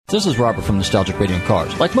This is Robert from Nostalgic Radio and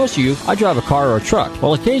Cars. Like most of you, I drive a car or a truck.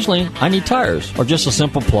 Well, occasionally, I need tires, or just a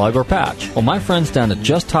simple plug or patch. Well, my friends down at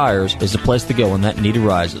Just Tires is the place to go when that need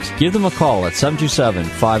arises. Give them a call at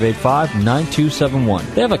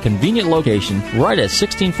 727-585-9271. They have a convenient location right at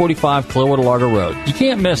 1645 Clearwater Largo Road. You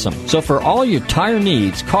can't miss them. So for all your tire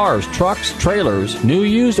needs, cars, trucks, trailers, new,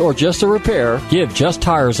 used, or just a repair, give Just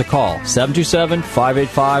Tires a call.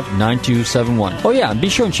 727-585-9271. Oh yeah, and be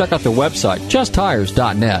sure and check out their website,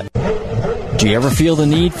 justtires.net. Do you ever feel the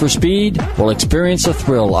need for speed? Well, experience the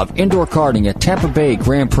thrill of indoor karting at Tampa Bay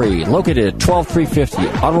Grand Prix, located at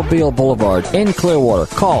 12350 Automobile Boulevard in Clearwater.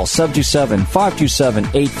 Call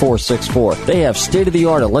 727-527-8464. They have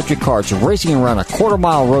state-of-the-art electric karts racing around a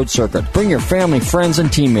quarter-mile road circuit. Bring your family, friends,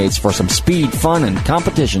 and teammates for some speed, fun, and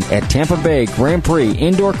competition at Tampa Bay Grand Prix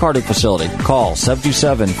Indoor Karting Facility. Call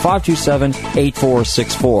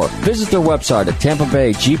 727-527-8464. Visit their website at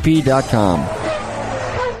tampabaygp.com.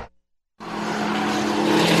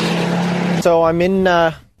 So I'm in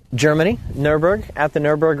Germany, Nürburgring, at the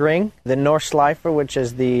Nürburgring, the Nordschleife, which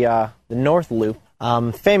is the North Loop.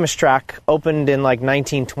 Famous track, opened in like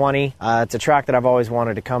 1920. It's a track that I've always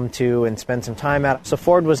wanted to come to and spend some time at. So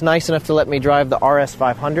Ford was nice enough to let me drive the RS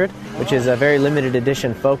 500, which is a very limited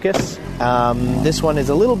edition Focus. This one is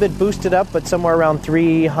a little bit boosted up, but somewhere around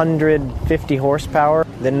 350 horsepower.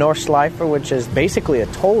 The Nordschleife, which is basically a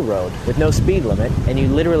toll road with no speed limit, and you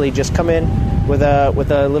literally just come in with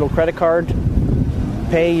a little credit card,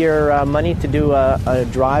 pay your money to do a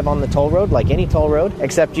drive on the toll road, like any toll road,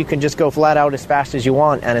 except you can just go flat out as fast as you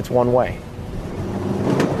want, and it's one way.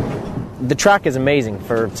 The track is amazing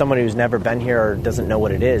for somebody who's never been here or doesn't know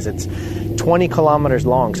what it is. It's 20 kilometers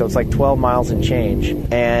long, so it's like 12 miles and change.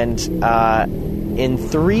 And in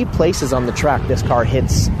 3 places on the track, this car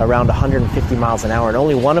hits around 150 miles an hour, and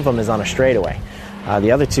only one of them is on a straightaway.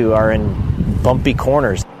 The other 2 are in bumpy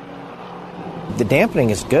corners. The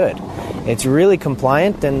dampening is good. It's really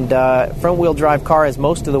compliant, and front-wheel drive car has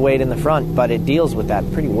most of the weight in the front, but it deals with that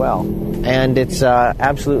pretty well. And it's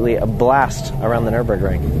absolutely a blast around the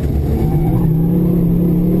Nürburgring.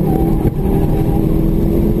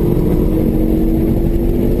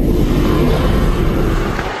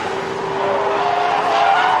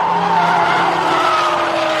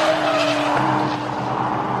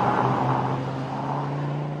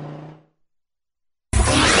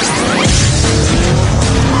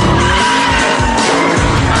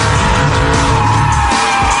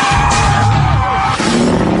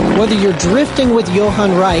 Whether you're drifting with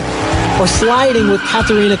Johan Reich or sliding with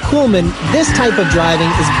Katharina Kuhlman, this type of driving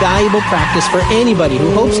is valuable practice for anybody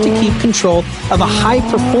who hopes to keep control of a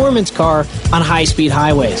high-performance car on high-speed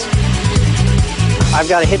highways. I've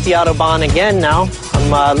got to hit the Autobahn again now.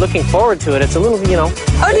 I'm looking forward to it. It's a little, Oh,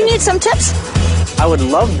 do you need some tips? I would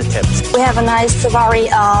love the tips. We have a nice Ferrari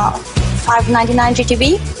 599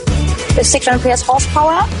 GTB with 600 PS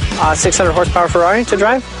horsepower. 600 horsepower Ferrari to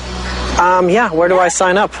drive? Yeah, where do I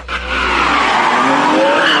sign up?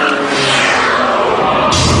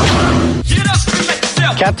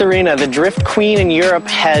 Katharina, the drift queen in Europe,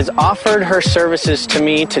 has offered her services to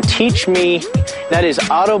me to teach me, that is,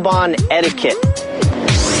 Autobahn etiquette.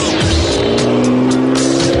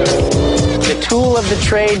 The tool of the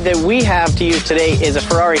trade that we have to use today is a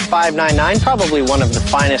Ferrari 599, probably one of the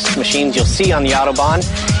finest machines you'll see on the Autobahn,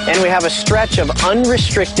 and we have a stretch of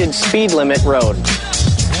unrestricted speed limit road.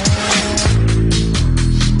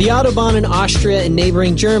 The Autobahn in Austria and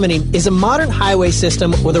neighboring Germany is a modern highway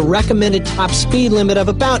system with a recommended top speed limit of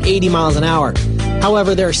about 80 miles an hour.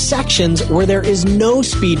 However, there are sections where there is no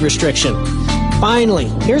speed restriction. Finally,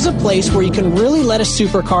 here's a place where you can really let a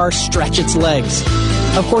supercar stretch its legs.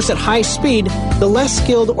 Of course, at high speed, the less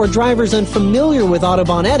skilled or drivers unfamiliar with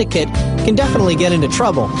Autobahn etiquette can definitely get into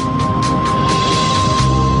trouble.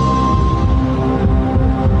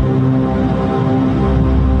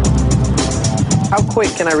 How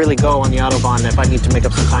quick can I really go on the Autobahn if I need to make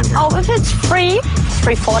up some time here? Oh, if it's free,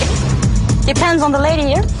 340. Depends on the lady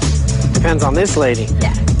here. Depends on this lady.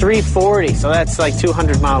 Yeah. 340, so that's like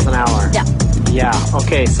 200 miles an hour. Yeah. Yeah,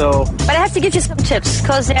 okay, so... But I have to give you some tips,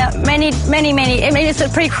 because there are many, I mean, it's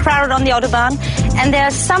pretty crowded on the Autobahn, and there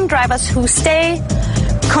are some drivers who stay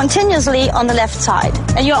continuously on the left side,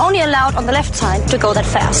 and you're only allowed on the left side to go that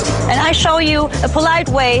fast. And I show you a polite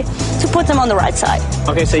way to put them on the right side.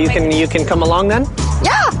 Okay, so you can come along then?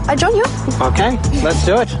 Yeah, I join you. Okay, let's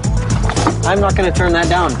do it. I'm not going to turn that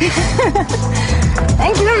down.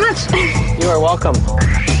 Thank you very much. You are welcome.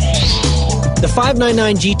 The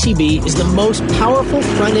 599 GTB is the most powerful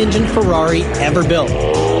front-engine Ferrari ever built.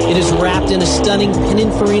 It is wrapped in a stunning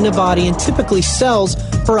Pininfarina body and typically sells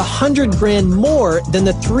for $100,000 more than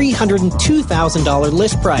the $302,000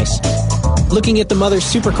 list price. Looking at the Mother's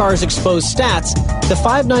Supercars Exposed stats, the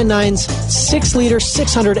 599's 6-liter,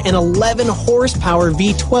 611 horsepower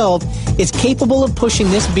V12 is capable of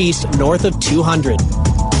pushing this beast north of 200.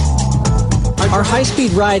 Our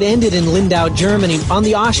high-speed ride ended in Lindau, Germany, on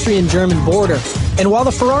the Austrian-German border. And while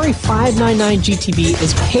the Ferrari 599 GTB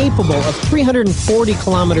is capable of 340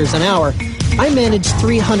 kilometers an hour, I managed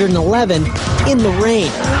 311 in the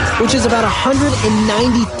rain, which is about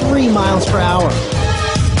 193 miles per hour.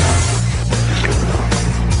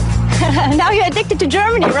 Now you're addicted to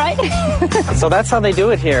Germany, right? So that's how they do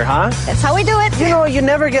it here, huh? That's how we do it. You know,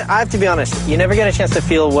 I have to be honest, you never get a chance to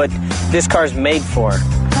feel what this car's made for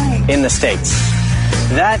in the States.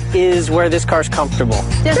 That is where this car's comfortable.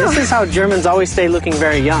 This is how Germans always stay looking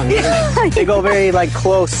very young. They go very,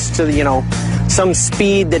 close to, some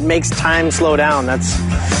speed that makes time slow down.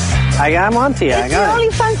 I'm onto you. It's the only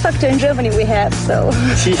fun factor in Germany we have, so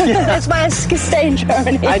that's why I stay in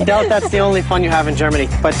Germany. I doubt that's the only fun you have in Germany.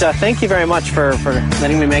 But thank you very much for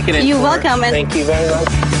letting me make it in. You're welcome. And thank you very much.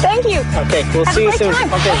 Thank you. Okay, we'll see you soon.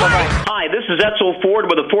 Time. Okay, bye-bye. Hi, this is Etzel Ford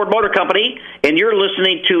with the Ford Motor Company, and you're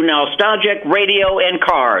listening to Nostalgic Radio and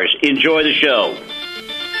Cars. Enjoy the show.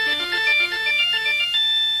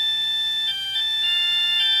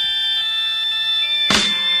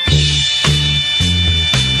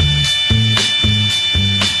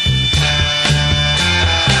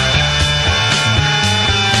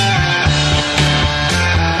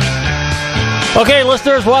 Okay,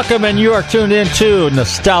 listeners, welcome, and you are tuned in to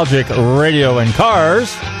Nostalgic Radio and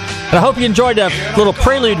Cars. And I hope you enjoyed that little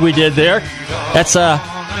prelude we did there. That's a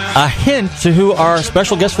hint to who our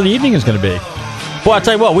special guest for the evening is going to be. Boy, I'll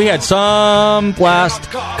tell you what, we had some last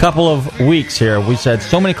couple of weeks here. We had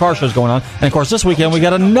so many car shows going on. And, of course, this weekend we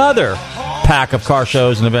got another pack of car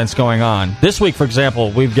shows and events going on. This week, for example,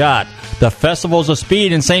 we've got the Festivals of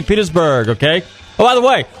Speed in St. Petersburg, okay? Oh, by the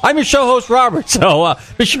way, I'm your show host, Robert, so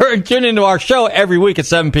be sure and tune into our show every week at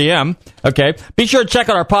 7 p.m., okay? Be sure to check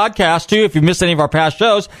out our podcast, too, if you missed any of our past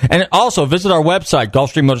shows, and also visit our website,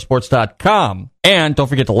 GulfstreamMotorsports.com. And don't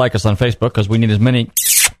forget to like us on Facebook, because we need as many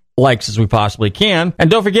likes as we possibly can.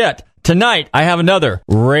 And don't forget, tonight I have another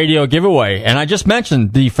radio giveaway, and I just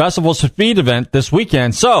mentioned the Festival Speed event this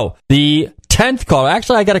weekend, so the 10th caller,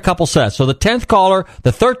 actually I got a couple sets, so the 10th caller,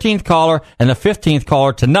 the 13th caller, and the 15th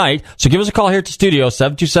caller tonight, so give us a call here at the studio,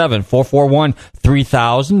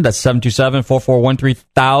 727-441-3000, that's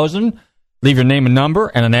 727-441-3000, leave your name and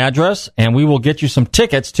number and an address, and we will get you some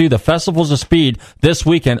tickets to the Festivals of Speed this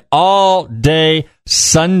weekend, all day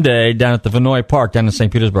Sunday down at the Vinoy Park down in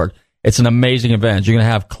St. Petersburg. It's an amazing event. You're going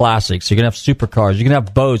to have classics, you're going to have supercars, you're going to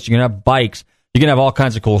have boats, you're going to have bikes, you can have all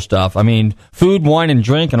kinds of cool stuff. I mean, food, wine, and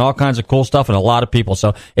drink, and all kinds of cool stuff, and a lot of people.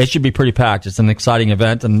 So it should be pretty packed. It's an exciting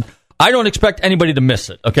event, and I don't expect anybody to miss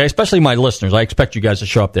it, okay? Especially my listeners. I expect you guys to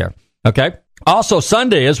show up there, okay? Also,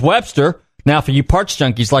 Sunday is Webster. Now, for you parts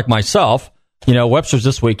junkies like myself, Webster's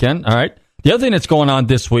this weekend, all right? The other thing that's going on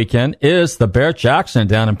this weekend is the Barrett Jackson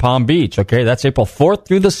down in Palm Beach, okay? That's April 4th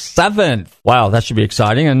through the 7th. Wow, that should be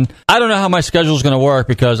exciting. And I don't know how my schedule is going to work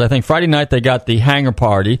because I think Friday night they got the hangar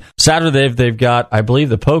party. Saturday they've got, I believe,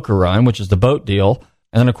 the poker run, which is the boat deal.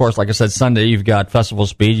 And then, of course, like I said, Sunday you've got Festival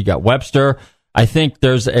Speed, you got Webster. I think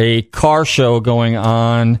there's a car show going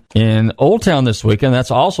on in Old Town this weekend. That's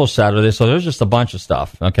also Saturday, so there's just a bunch of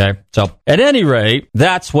stuff, okay? So, at any rate,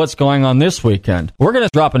 that's what's going on this weekend. We're going to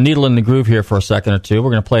drop a needle in the groove here for a second or two.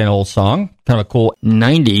 We're going to play an old song, kind of a cool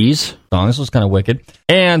 90s song. This was kind of wicked.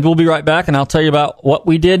 And we'll be right back, and I'll tell you about what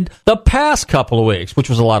we did the past couple of weeks, which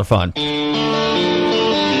was a lot of fun.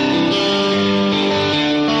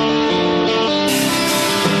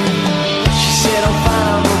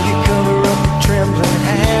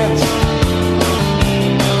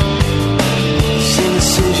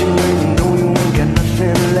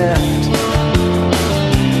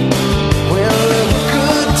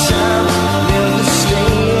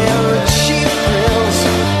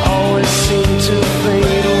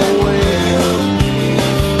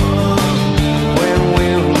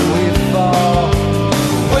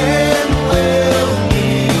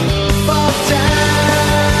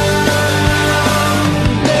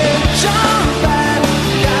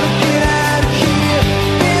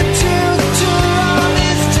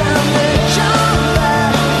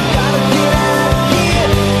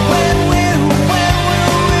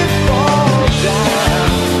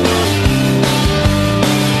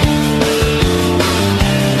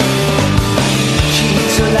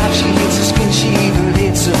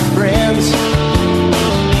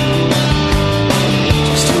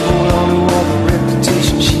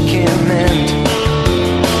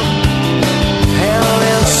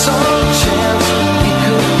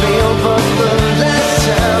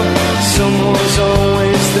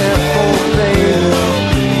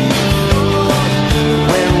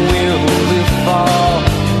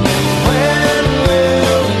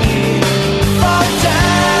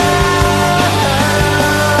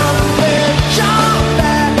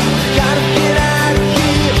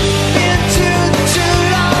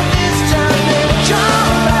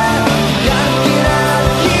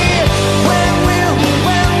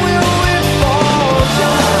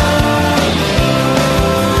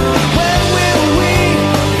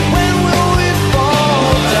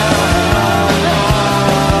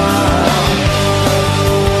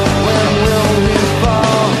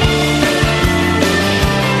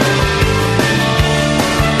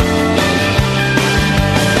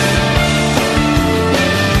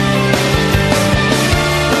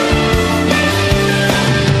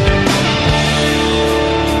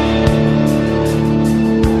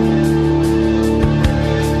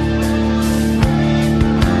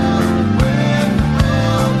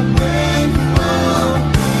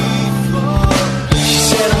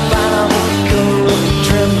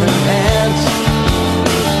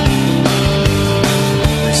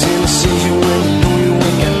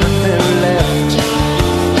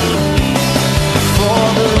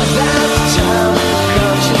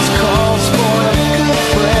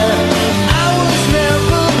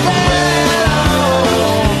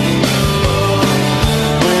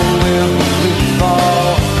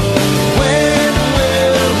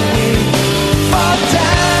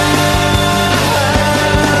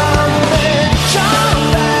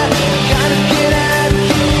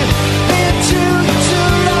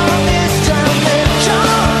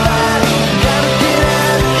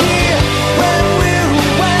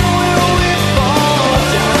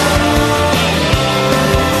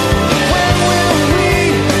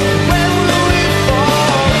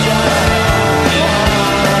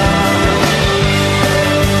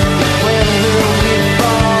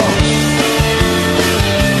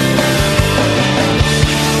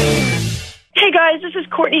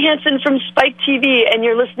 Courtney Hansen from Spike TV, and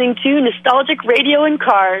you're listening to Nostalgic Radio and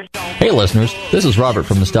Cars. Hey listeners, this is Robert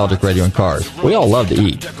from Nostalgic Radio and Cars. We all love to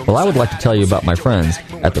eat. Well, I would like to tell you about my friends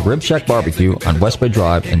at the Rib Shack Barbecue on West Bay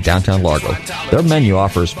Drive in downtown Largo. Their menu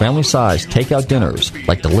offers family-sized takeout dinners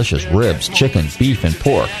like delicious ribs, chicken, beef, and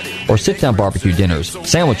pork, or sit-down barbecue dinners,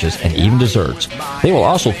 sandwiches, and even desserts. They will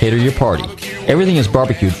also cater your party. Everything is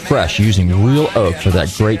barbecued fresh using real oak for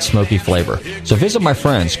that great smoky flavor. So visit my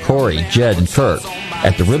friends Corey, Jed, and Kurt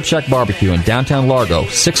at the Rib Shack Barbecue in downtown Largo,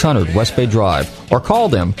 600 West Bay Drive, or call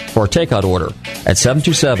them for a takeout order at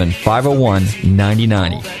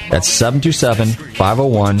 727-501-9090. That's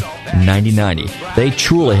 727-501-9090. They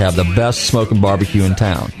truly have the best smoking barbecue in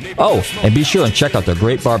town. Oh, and be sure and check out their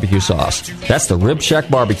great barbecue sauce. That's the Rib Shack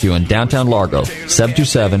Barbecue in downtown Largo,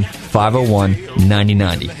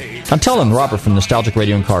 727-501-9090. I'm telling Robert from Nostalgic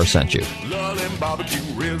Radio and Cars sent you.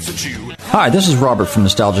 Hi, this is Robert from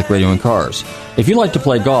Nostalgic Radio and Cars. If you like to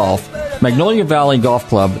play golf, Magnolia Valley Golf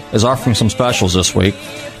Club is offering some specials this week.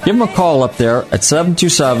 Give them a call up there at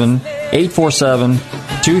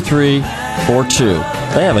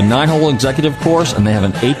 727-847-2342. They have a 9-hole executive course and they have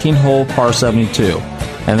an 18-hole par 72.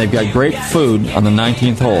 And they've got great food on the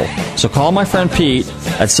 19th hole. So call my friend Pete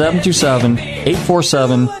at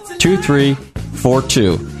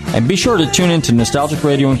 727-847-2342. And be sure to tune in to Nostalgic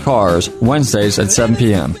Radio and Cars Wednesdays at 7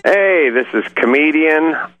 p.m. Hey, this is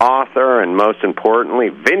comedian, author, and most importantly,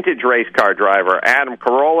 vintage race car driver Adam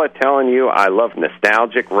Carolla telling you I love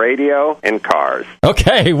Nostalgic Radio and Cars.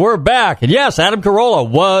 Okay, we're back. And yes, Adam Carolla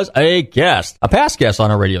was a guest, a past guest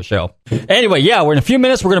on our radio show. Anyway, yeah, we're in a few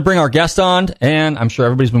minutes. We're going to bring our guest on, and I'm sure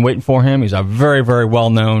everybody's been waiting for him. He's a very, very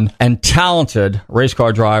well-known and talented race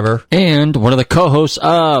car driver and one of the co-hosts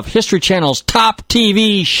of History Channel's top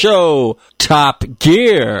TV show, Top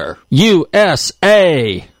Gear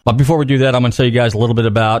USA. But before we do that, I'm going to tell you guys a little bit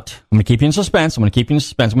about, I'm going to keep you in suspense. I'm going to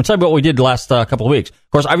tell you what we did the last couple of weeks. Of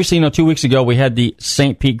course, obviously, 2 weeks ago, we had the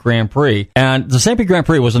St. Pete Grand Prix. And the St. Pete Grand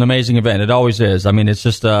Prix was an amazing event. It always is. I mean, it's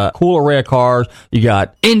just a cool array of cars. You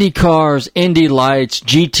got Indy cars, Indy lights,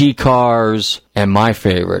 GT cars, and my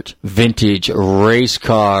favorite, vintage race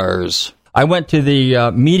cars. I went to the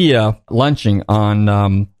media luncheon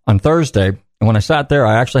on Thursday. And when I sat there,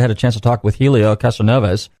 I actually had a chance to talk with Helio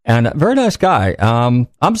Castroneves, and a very nice guy. I'm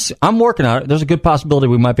working on it. There's a good possibility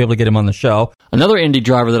we might be able to get him on the show. Another Indy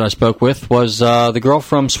driver that I spoke with was the girl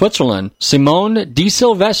from Switzerland, Simone Di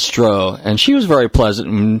Silvestro, and she was very pleasant,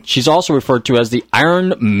 and she's also referred to as the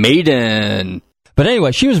Iron Maiden. But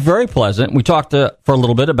anyway, she was very pleasant. We talked for a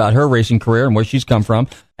little bit about her racing career and where she's come from,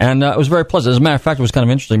 and it was very pleasant. As a matter of fact, it was kind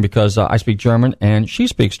of interesting because I speak German and she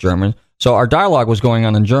speaks German. So our dialogue was going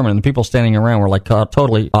on in German, and the people standing around were like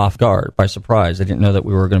totally off guard, by surprise. They didn't know that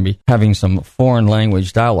we were going to be having some foreign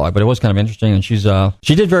language dialogue, but it was kind of interesting, and she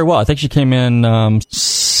did very well. I think she came in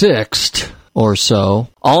sixth or so.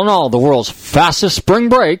 All in all, the world's fastest spring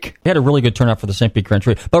break. We had a really good turnout for the St. Pete Grand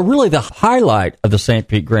Prix, but really the highlight of the St.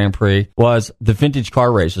 Pete Grand Prix was the vintage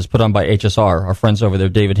car races put on by HSR, our friends over there,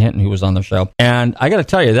 David Hinton, who was on the show. And I got to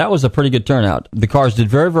tell you, that was a pretty good turnout. The cars did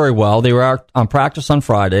very, very well. They were out on practice on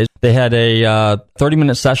Fridays. They had a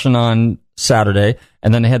 30-minute session on Saturday,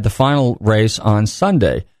 and then they had the final race on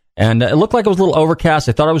Sunday. And it looked like it was a little overcast.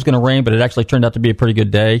 They thought it was going to rain, but it actually turned out to be a pretty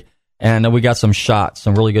good day. And we got some shots,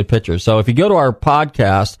 some really good pictures. So if you go to our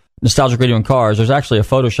podcast, Nostalgic Radio and Cars, there's actually a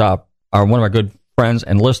Photoshop. One of our good friends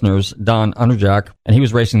and listeners, Don Underjack, and he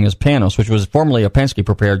was racing his Panos, which was formerly a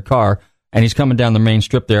Penske-prepared car. And he's coming down the main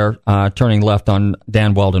strip there, turning left on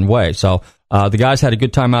Dan Weldon Way. So the guys had a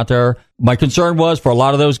good time out there. My concern was for a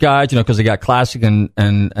lot of those guys, because they got classic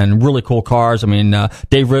and really cool cars. I mean,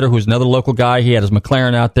 Dave Ritter, who's another local guy, he had his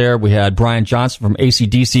McLaren out there. We had Brian Johnson from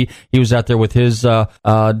AC/DC. He was out there with his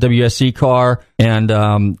WSC car. And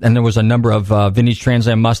there was a number of vintage Trans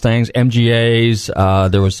Am Mustangs,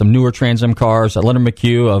 MGAs. There was some newer Trans Am cars. Leonard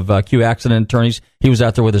McHugh of Q Accident Attorneys, he was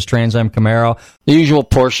out there with his Trans Am Camaro. The usual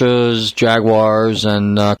Porsches, Jaguars,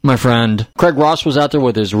 and my friend Craig Ross was out there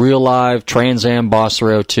with his real live Trans Am Boss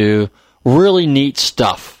 302. Really neat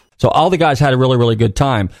stuff. So all the guys had a really, really good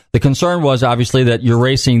time. The concern was obviously that you're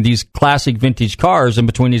racing these classic vintage cars in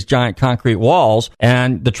between these giant concrete walls,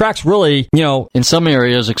 and the track's really, in some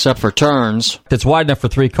areas, except for turns, it's wide enough for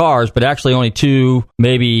 3 cars, but actually only 2,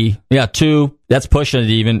 maybe, 2. That's pushing it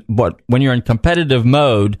even. But when you're in competitive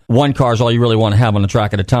mode, 1 car is all you really want to have on the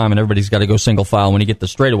track at a time, and everybody's got to go single file. When you get the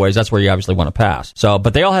straightaways, that's where you obviously want to pass. So,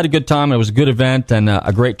 but they all had a good time. It was a good event and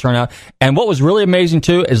a great turnout. And what was really amazing,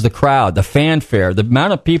 too, is the crowd, the fanfare, the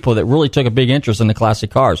amount of people that really took a big interest in the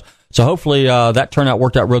classic cars. So hopefully that turnout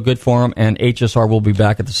worked out real good for them, and HSR will be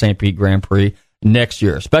back at the St. Pete Grand Prix next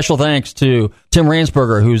year. Special thanks to Tim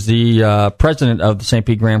Ransberger, who's the president of the St.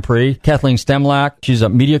 Pete Grand Prix, Kathleen Stemlack, she's a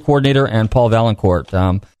media coordinator, and Paul Valancourt.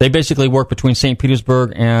 They basically work between St.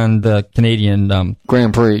 Petersburg and the Canadian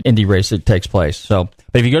Grand Prix Indy race that takes place. So,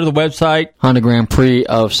 but if you go to the website, Honda Grand Prix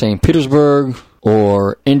of St. Petersburg,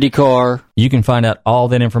 or IndyCar, you can find out all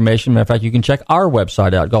that information. Matter of fact, you can check our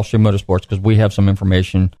website out, Gulfstream Motorsports, because we have some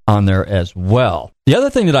information on there as well. The other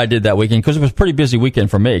thing that I did that weekend, because it was a pretty busy weekend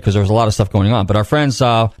for me, because there was a lot of stuff going on, but our friends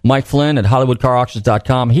Mike Flynn at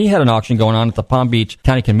HollywoodCarAuctions.com, he had an auction going on at the Palm Beach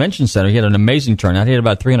County Convention Center. He had an amazing turnout. He had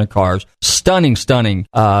about 300 cars, stunning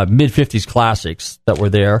mid-50s classics that were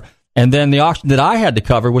there. And then the auction that I had to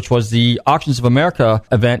cover, which was the Auctions of America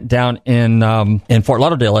event down in Fort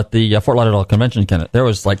Lauderdale at the Fort Lauderdale Convention Center. There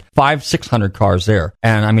was like 500-600 cars there.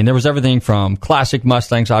 And I mean, there was everything from classic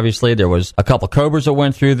Mustangs, obviously. There was a couple Cobras that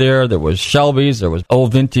went through there. There was Shelbys. There was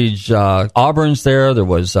old vintage Auburns there. There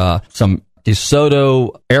was some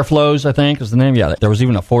DeSoto Airflows, I think is the name. Yeah, there was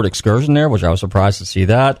even a Ford Excursion there, which I was surprised to see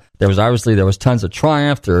that. There was tons of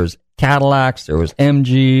Triumph. There was Cadillacs. There was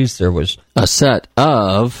MGs. There was a set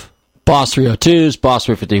of Boss 302s, Boss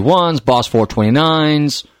 351s, Boss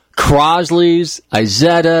 429s, Crosleys,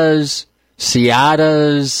 Izettas,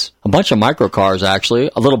 Seatas, a bunch of microcars, actually,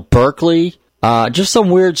 a little Berkeley, just some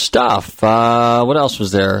weird stuff. What else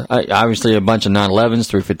was there? Obviously, a bunch of 911s,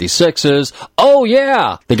 356s. Oh,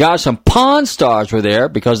 yeah! The guys from Pawn Stars were there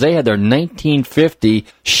because they had their 1950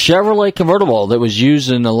 Chevrolet convertible that was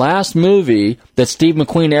used in the last movie that Steve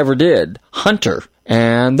McQueen ever did, Hunter.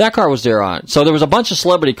 And that car was there on. So there was a bunch of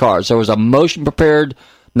celebrity cars. There was a motion-prepared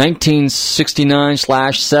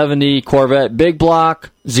 1969/70 Corvette Big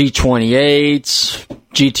Block, Z28s,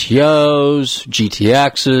 GTOs,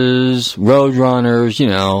 GTXs, Roadrunners,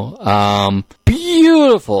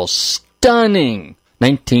 beautiful, stunning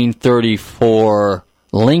 1934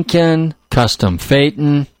 Lincoln Custom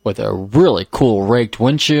Phaeton with a really cool raked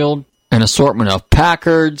windshield, an assortment of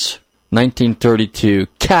Packards, 1932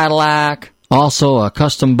 Cadillac, also a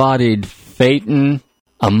custom-bodied Phaeton,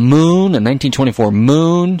 a Moon, a 1924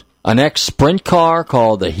 Moon, an ex-sprint car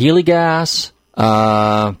called the Healy Gas.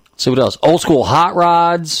 See what else? Old-school hot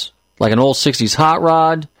rods, like an old 60s hot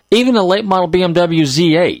rod. Even a late-model BMW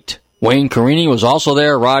Z8. Wayne Carini was also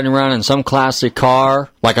there riding around in some classic car.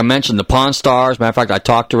 Like I mentioned, the Pawn Stars. Matter of fact, I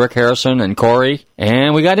talked to Rick Harrison and Corey,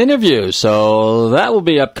 and we got interviews. So that will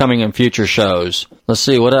be upcoming in future shows. Let's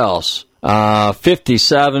see, what else?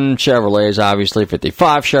 57 Chevrolets, obviously,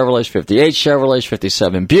 55 Chevrolets, 58 Chevrolets,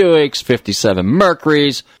 57 Buicks, 57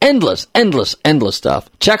 Mercurys. Endless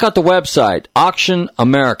stuff. Check out the website, Auction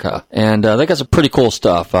America, and they got some pretty cool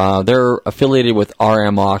stuff. They're affiliated with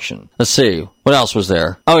RM Auction. Let's see. What else was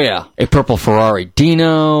there? Oh, yeah. A purple Ferrari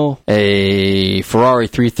Dino, a Ferrari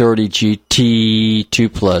 330 GT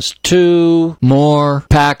 2+2, more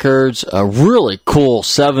Packards, a really cool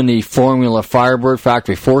 70 Formula Firebird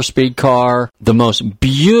factory 4-speed car, the most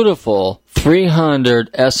beautiful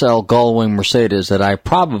 300 SL Gullwing Mercedes that I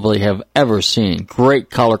probably have ever seen.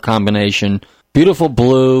 Great color combination, beautiful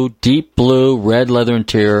blue, deep blue, red leather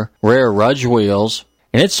interior, rare Rudge wheels,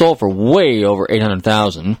 and it sold for way over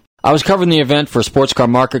 $800,000. I was covering the event for Sports Car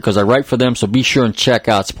Market because I write for them, so be sure and check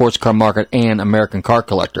out Sports Car Market and American Car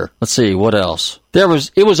Collector. Let's see, what else?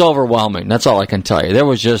 It was overwhelming. That's all I can tell you. There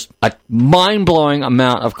was just a mind-blowing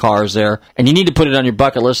amount of cars there, and you need to put it on your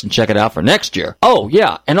bucket list and check it out for next year. Oh,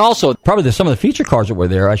 yeah, and also, probably some of the feature cars that were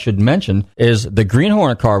there, I should mention, is the Green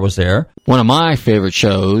Hornet car was there. One of my favorite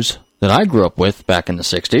shows that I grew up with back in the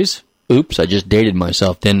 60s. Oops, I just dated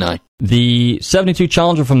myself, didn't I? The 72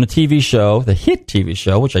 Challenger from the TV show, the hit TV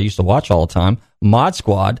show, which I used to watch all the time, Mod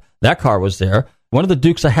Squad, that car was there. One of the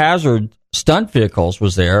Dukes of Hazzard stunt vehicles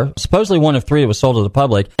was there, supposedly one of 3 that was sold to the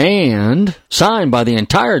public, and signed by the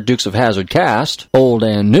entire Dukes of Hazzard cast, old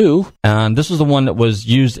and new. And this is the one that was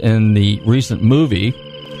used in the recent movie.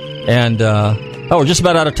 And, we're just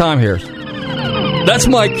about out of time here. That's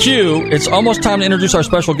my cue. It's almost time to introduce our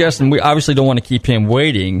special guest, and we obviously don't want to keep him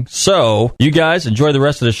waiting. So, you guys enjoy the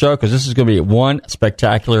rest of the show, because this is going to be one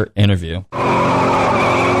spectacular interview.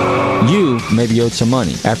 You may be owed some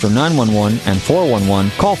money. After 911 and 411,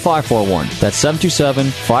 call 541. That's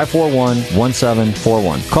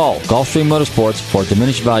 727-541-1741. Call Gulfstream Motorsports for a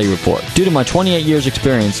diminished value report. Due to my 28 years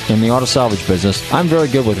experience in the auto salvage business, I'm very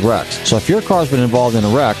good with wrecks. So if your car's been involved in a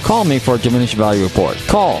wreck, call me for a diminished value report.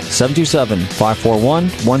 Call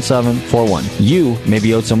 727-541-1741. You may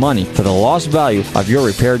be owed some money for the lost value of your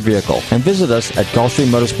repaired vehicle. And visit us at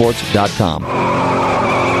GulfstreamMotorsports.com.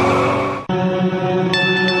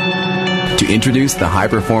 To introduce the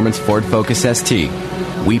high-performance Ford Focus ST,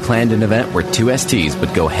 we planned an event where 2 STs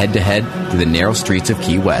would go head-to-head through the narrow streets of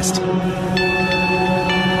Key West.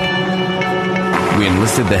 we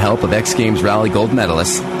enlisted the help of X Games Rally gold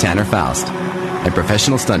medalist Tanner Foust and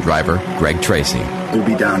professional stunt driver Greg Tracy. We'll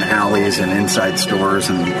be down alleys and inside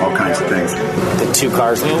stores and all kinds of things. The two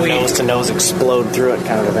cars nose to nose explode through it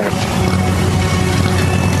kind of a thing.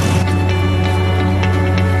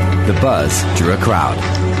 The buzz drew a crowd.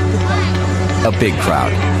 A big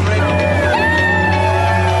crowd.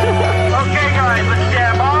 Okay, guys, let's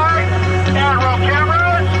stand by and roll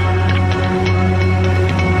cameras.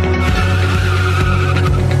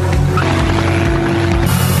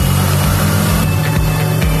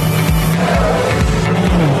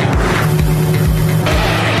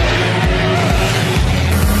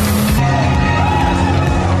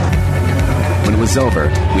 When it was over,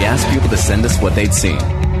 we asked people to send us what they'd seen.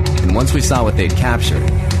 And once we saw what they'd captured,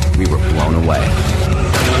 we were blown away.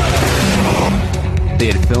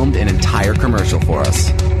 They had filmed an entire commercial for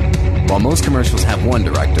us. While most commercials have one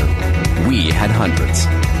director, we had hundreds.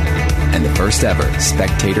 And the first ever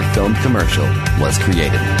spectator-filmed commercial was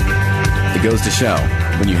created. It goes to show,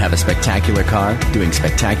 when you have a spectacular car doing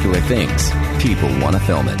spectacular things, people want to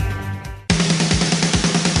film it.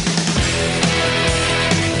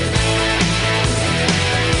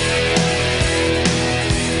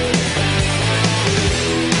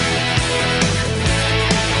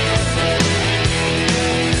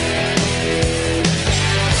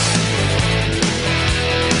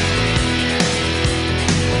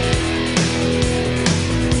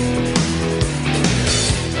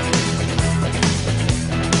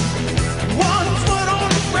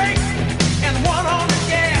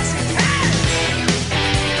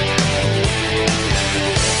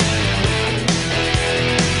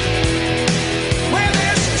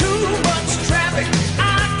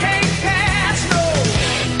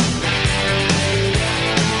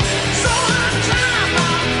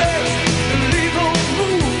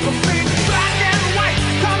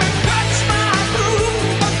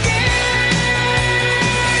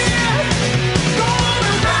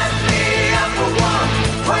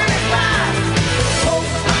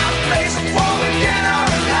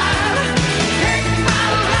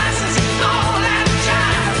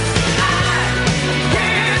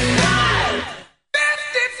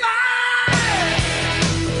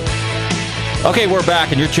 Okay, we're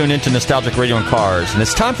back, and you're tuned into Nostalgic Radio and Cars, and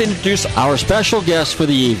it's time to introduce our special guest for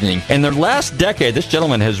the evening. In the last decade, this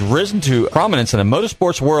gentleman has risen to prominence in the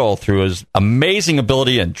motorsports world through his amazing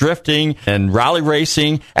ability in drifting and rally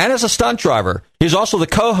racing, and as a stunt driver. He's also the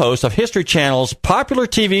co-host of History Channel's popular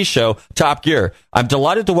TV show, Top Gear. I'm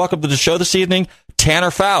delighted to welcome to the show this evening,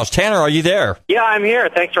 Tanner Foust. Tanner, are you there? Yeah, I'm here.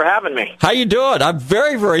 Thanks for having me. How you doing? I'm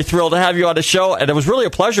very, very thrilled to have you on the show, and it was really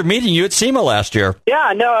a pleasure meeting you at SEMA last year.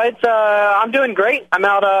 Yeah, no, it's I'm doing great. I'm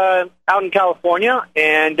out in California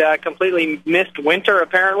and completely missed winter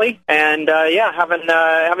apparently, and having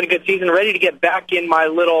a good season. Ready to get back in my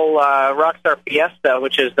little Rockstar Fiesta,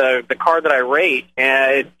 which is the car that I race,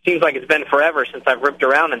 and it seems like it's been forever since I've ripped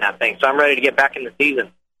around in that thing. So I'm ready to get back in the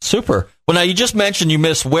season. Super. Well, now you just mentioned you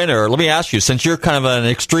miss winter. Let me ask you, since you're kind of an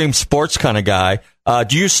extreme sports kind of guy,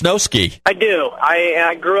 do you snow ski? I do.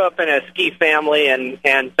 I grew up in a ski family,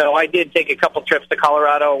 and so I did take a couple trips to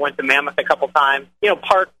Colorado. Went to Mammoth a couple times.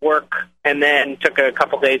 Park work, and then took a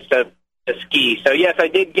couple days to ski. So yes, I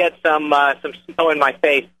did get some snow in my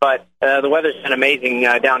face, but the weather's been amazing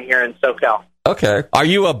down here in SoCal. Okay. Are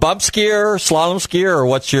you a bump skier, slalom skier, or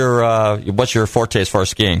what's your forte as far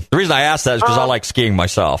as skiing? The reason I ask that is because I like skiing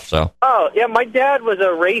myself. So. Oh yeah, my dad was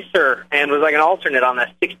a racer and was like an alternate on the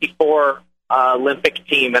 '64 Olympic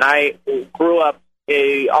team, and I grew up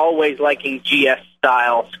always liking GS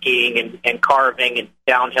style skiing and carving and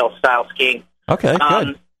downhill style skiing. Okay,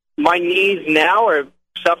 good. My knees now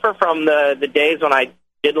suffer from the days when I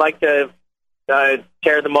did like to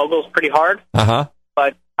tear the moguls pretty hard. But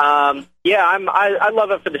I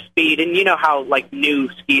love it for the speed, and you know how like new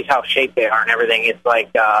skis, how shaped they are and everything. It's like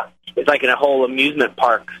in a whole amusement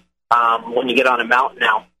park when you get on a mountain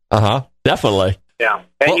now. Definitely. Yeah.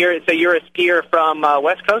 And you're a skier from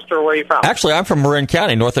West Coast, or where are you from? Actually, I'm from Marin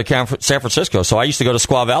County, north of San Francisco. So I used to go to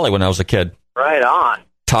Squaw Valley when I was a kid. Right on.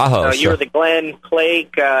 Tahoe. So you were the Glenn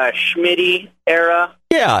Clake, Schmitty era.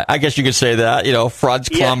 Yeah, I guess you could say that. Franz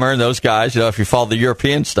Klummer and those guys. If you follow the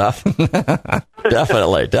European stuff,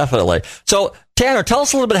 definitely. So, Tanner, tell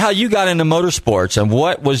us a little bit how you got into motorsports and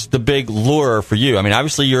what was the big lure for you. I mean,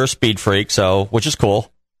 obviously you're a speed freak, which is cool.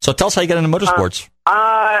 So, tell us how you got into motorsports.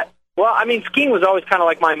 Well, I mean, skiing was always kind of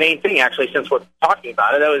like my main thing, actually. Since we're talking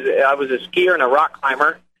about it, I was a skier and a rock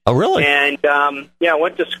climber. Oh, really? And I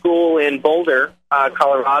went to school in Boulder,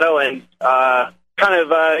 Colorado, and my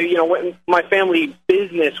family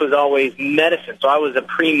business was always medicine. So I was a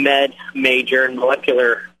pre-med major in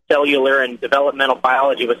molecular cellular and developmental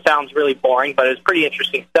biology, which sounds really boring, but it was pretty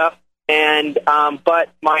interesting stuff. And but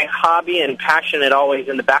my hobby and passion had always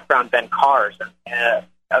in the background been cars.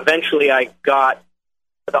 Eventually, I got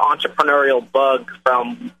the entrepreneurial bug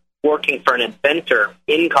from working for an inventor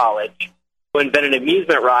in college who invented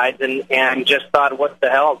amusement rides, and just thought, what the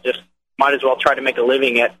hell, just might as well try to make a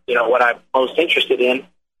living at what I'm most interested in,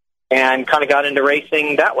 and kind of got into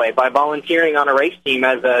racing that way by volunteering on a race team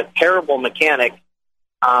as a terrible mechanic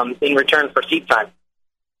in return for seat time.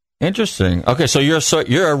 Interesting. Okay, so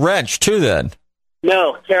you're a wrench too, then?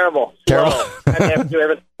 No, terrible. Terrible. I have to do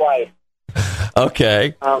everything twice.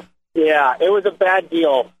 Okay. Yeah, it was a bad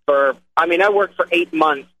deal. I worked for 8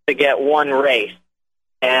 months to get one race,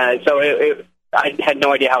 and so I had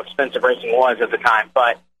no idea how expensive racing was at the time,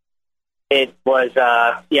 but it was,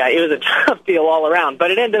 it was a tough deal all around.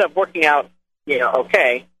 But it ended up working out,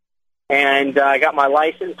 okay. And I got my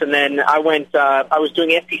license, and then I was doing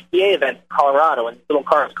SCCA events in Colorado, and little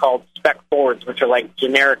cars called Spec Fords, which are like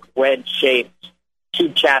generic wedge-shaped,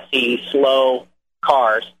 tube chassis, slow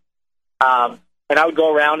cars. And I would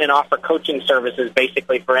go around and offer coaching services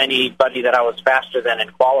basically for anybody that I was faster than in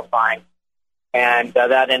qualifying. And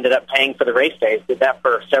that ended up paying for the race days. Did that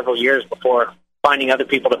for several years before finding other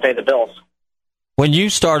people to pay the bills. When you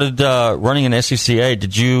started running an SCCA,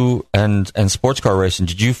 did you and sports car racing,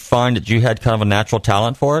 did you find that you had kind of a natural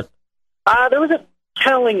talent for it? There was a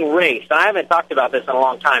telling race. I haven't talked about this in a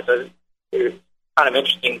long time, so it was kind of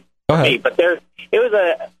interesting for me. But it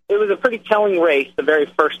was a pretty telling race, the very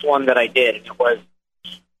first one that I did, and it was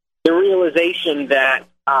the realization that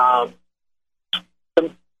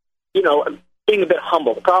being a bit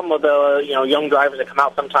humble. The problem with the young drivers that come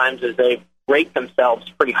out sometimes is they rate themselves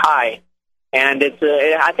pretty high. And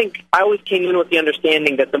I think I always came in with the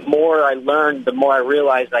understanding that the more I learned, the more I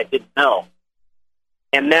realized I didn't know.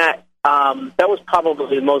 And that was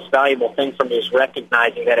probably the most valuable thing for me, is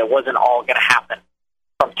recognizing that it wasn't all going to happen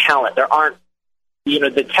from talent. There aren't,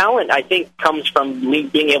 the talent, I think, comes from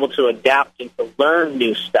being able to adapt and to learn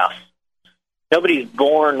new stuff. Nobody's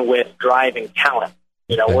born with driving talent.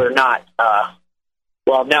 We're not,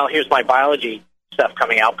 now here's my biology stuff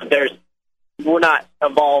coming out, but we're not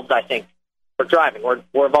evolved, I think, for driving. We're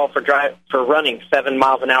evolved for running 7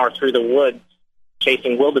 miles an hour through the woods,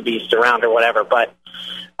 chasing wildebeest around or whatever. But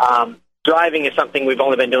driving is something we've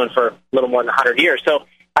only been doing for a little more than 100 years. So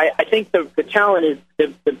I think the talent is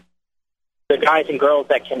the guys and girls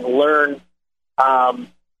that can learn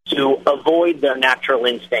to avoid their natural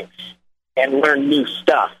instincts and learn new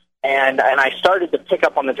stuff. And I started to pick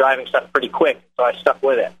up on the driving stuff pretty quick, so I stuck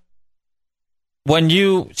with it. When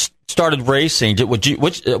you started racing,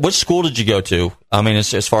 which school did you go to? I mean,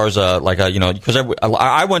 as far as because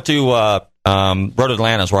I went to Road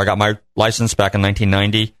Atlantis, where I got my license back in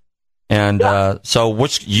 1990, and so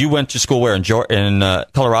you went to school where in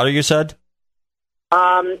Colorado? You said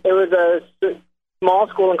it was a small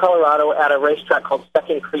school in Colorado at a racetrack called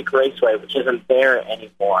Second Creek Raceway, which isn't there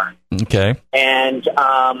anymore. Okay, and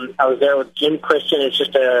I was there with Jim Christian. It's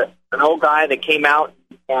just an old guy that came out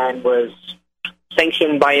and was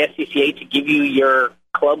sanctioned by SCCA to give you your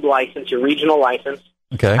club license, your regional license.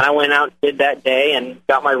 Okay. And I went out and did that day and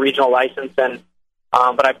got my regional license. And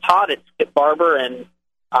but I've taught at Skip Barber and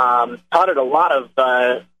taught at a lot of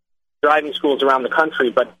driving schools around the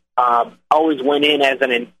country, but always went in as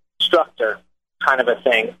an instructor kind of a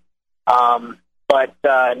thing. But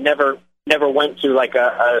never went to like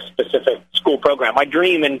a specific school program. My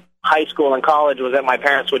dream in high school and college was that my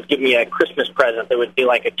parents would give me a Christmas present that would be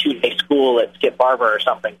like a 2-day school at Skip Barber or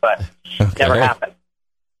something, but never happened.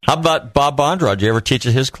 How about Bob Bondrod? Did you ever teach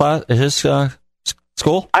at his class, at his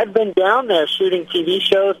school? I've been down there shooting TV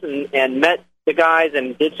shows and met the guys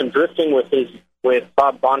and did some drifting with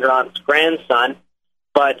Bob Bondrod's grandson.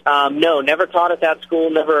 But no, never taught at that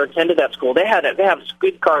school. Never attended that school. They have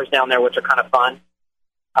skid cars down there, which are kind of fun.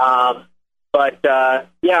 I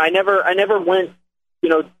never went.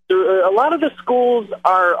 A lot of the schools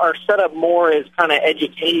are set up more as kind of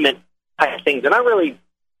edutainment type of things. They're not really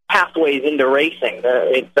pathways into racing.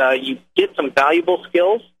 You get some valuable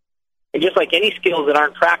skills, and just like any skills that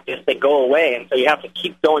aren't practiced, they go away, and so you have to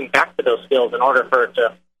keep going back to those skills in order for it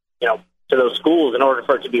to, to those schools in order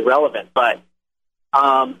for it to be relevant. But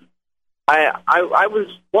I was,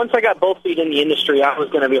 once I got both feet in the industry, I was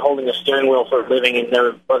going to be holding a steering wheel for a living, and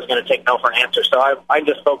never was going to take no for an answer. So I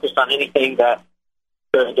just focused on anything that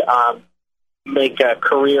could make a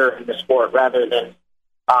career in the sport, rather than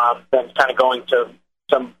kind of going to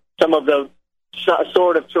some of the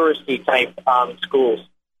sort of touristy type schools.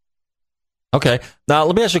 Okay. Now,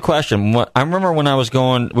 let me ask you a question. I remember when I was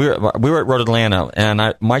going, we were at Road Atlanta,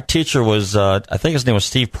 and my teacher was, I think his name was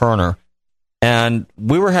Steve Perner, and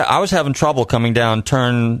I was having trouble coming down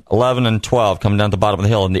turn 11 and 12, coming down to the bottom of the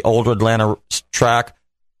hill in the old Atlanta track,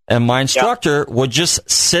 and my instructor would just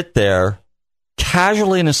sit there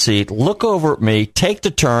casually in a seat, look over at me, take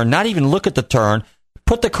the turn, not even look at the turn,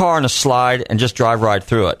 put the car in a slide, and just drive right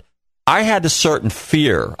through it. I had a certain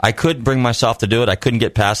fear. I couldn't bring myself to do it. I couldn't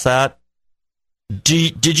get past that.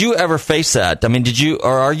 Did you ever face that? I mean,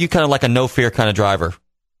 or are you kind of like a no fear kind of driver?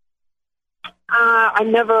 I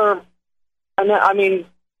mean,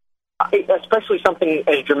 especially something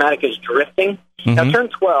as dramatic as drifting. Mm-hmm. Now, turn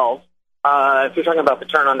 12, if you're talking about the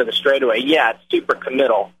turn onto the straightaway, it's super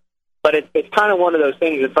committal. But it's kind of one of those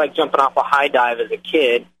things. It's like jumping off a high dive as a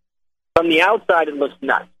kid. From the outside, it looks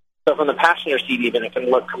nuts. So from the passenger seat, even, it can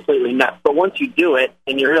look completely nuts. But once you do it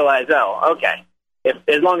and you realize, oh, okay.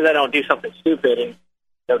 As long as I don't do something stupid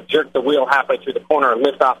and jerk the wheel halfway through the corner and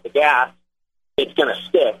lift off the gas, it's going to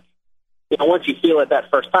stick. Once you feel it that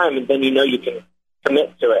first time, and then you can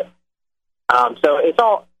commit to it. So it's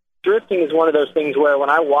all drifting is one of those things where when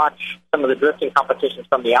I watch some of the drifting competitions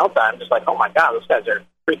from the outside, I'm just like, oh my God, those guys are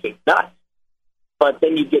freaking nuts. But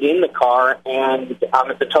then you get in the car, and it's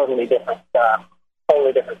a totally different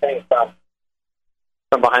thing from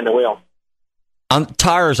behind the wheel.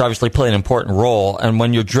 Tires obviously play an important role, and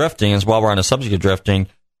when you're drifting, as while we're on the subject of drifting,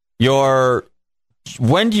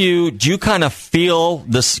 when do you kind of feel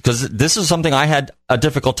this? Because this is something I had a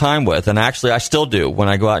difficult time with, and actually I still do when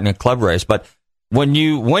I go out in a club race. But when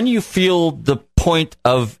you feel the point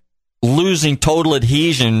of losing total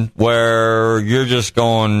adhesion, where you're just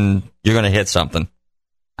going to hit something.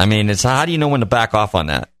 I mean, how do you know when to back off on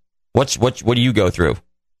that? What do you go through?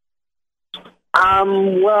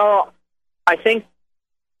 Well, I think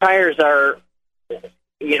tires are,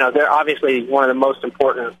 they're obviously one of the most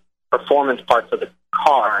important performance parts of the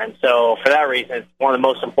car. And so for that reason, it's one of the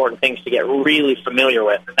most important things to get really familiar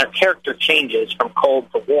with. Their character changes from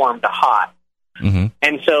cold to warm to hot. Mm-hmm.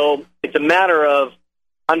 And so it's a matter of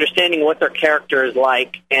understanding what their character is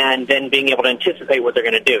like and then being able to anticipate what they're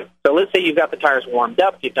going to do. So let's say you've got the tires warmed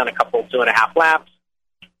up, you've done a couple 2.5 laps,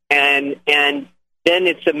 and then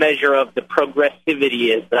it's a measure of the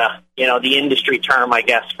progressivity is the industry term, I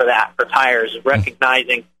guess, for tires,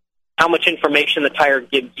 recognizing how much information the tire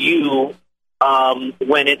gives you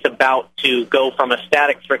when it's about to go from a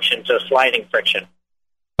static friction to a sliding friction,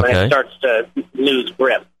 when it starts to lose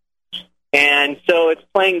grip. And so it's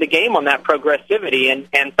playing the game on that progressivity,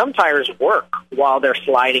 and some tires work while they're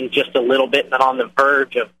sliding just a little bit and on the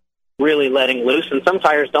verge of really letting loose, and some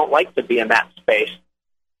tires don't like to be in that space.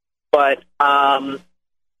 But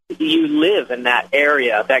you live in that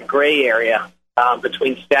area, that gray area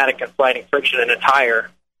between static and sliding friction in a tire,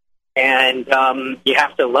 and you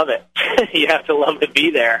have to love it. You have to love to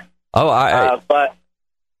be there. Oh, but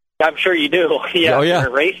I'm sure you do. Yeah.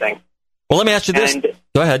 Racing. Well, let me ask you this.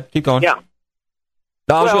 Go ahead. Keep going. Yeah.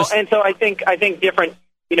 And so I think different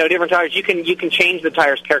tires. You can change the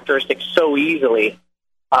tire's characteristics so easily.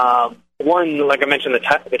 One, like I mentioned,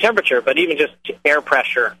 the temperature, but even just air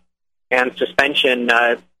pressure and suspension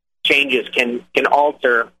changes can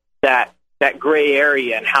alter that gray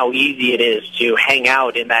area and how easy it is to hang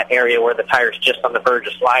out in that area where the tire's just on the verge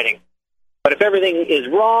of sliding. But if everything is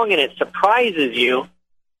wrong and it surprises you,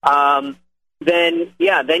 then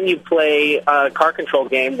you play a car control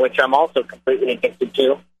game, which I'm also completely addicted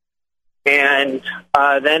to. And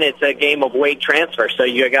then it's a game of weight transfer. So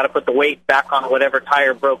you got to put the weight back on whatever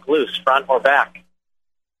tire broke loose, front or back.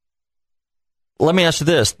 Let me ask you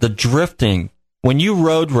this. The drifting, when you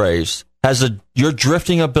road race, your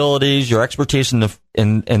drifting abilities, your expertise in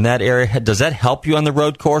that area, does that help you on the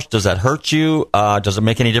road course? Does that hurt you? Does it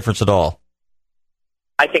make any difference at all?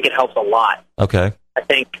 I think it helps a lot. Okay. I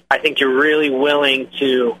think you're really willing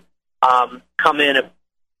to come in,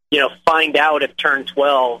 find out if turn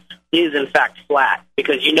 12 is in fact flat,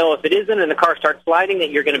 because if it isn't and the car starts sliding, then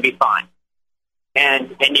you're going to be fine,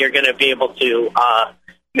 and you're going to be able to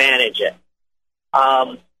manage it.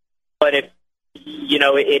 But if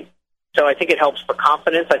so I think it helps for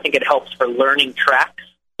confidence. I think it helps for learning tracks,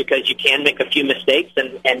 because you can make a few mistakes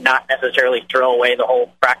and not necessarily throw away the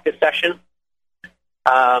whole practice session.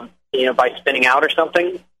 By spinning out or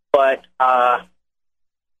something. But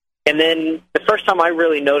and then the first time I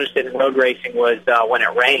really noticed it in road racing was when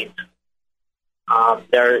it rained.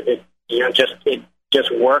 It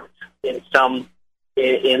just worked in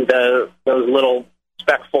those little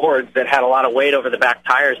spec Fords that had a lot of weight over the back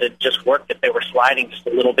tires. It just worked if they were sliding just a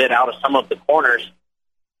little bit out of some of the corners.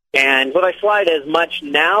 And would I slide as much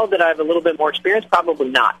now that I have a little bit more experience? Probably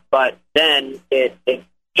not. But then it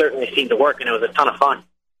certainly seemed to work, and it was a ton of fun.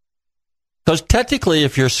 Because technically,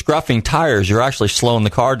 if you're scruffing tires, you're actually slowing the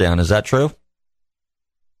car down. Is that true?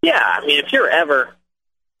 Yeah, I mean, if you're ever,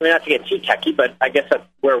 I mean, not to get too techie, but I guess that's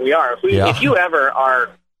where we are. If you ever are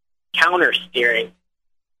counter steering,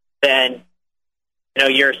 then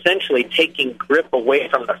you're essentially taking grip away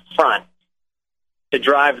from the front to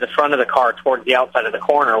drive the front of the car towards the outside of the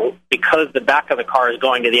corner because the back of the car is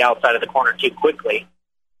going to the outside of the corner too quickly.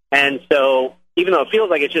 And so even though it feels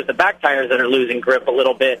like it's just the back tires that are losing grip a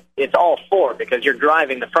little bit, it's all four because you're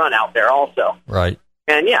driving the front out there also. Right.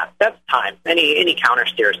 And, yeah, that's time. Any counter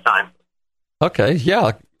steer is time. Okay,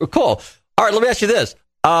 yeah, cool. All right, let me ask you this.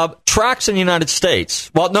 Tracks in the United States.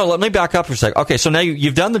 Well, no, let me back up for a second. Okay, so now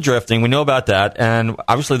you've done the drifting. We know about that. And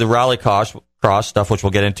obviously the rally cross stuff, which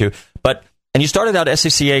we'll get into. And you started out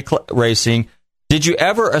SCCA racing. Did you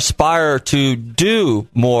ever aspire to do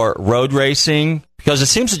more road racing? Because it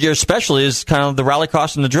seems that your specialty is kind of the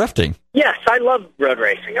rallycross and the drifting. Yes, I love road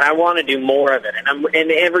racing, and I want to do more of it.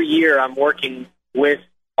 And every year I'm working with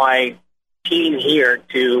my team here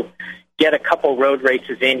to get a couple road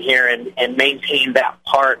races in here and maintain that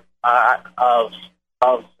part of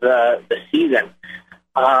the season.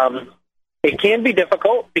 It can be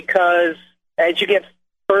difficult because as you get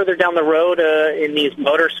further down the road in these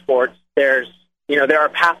motorsports, there are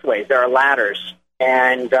pathways, there are ladders.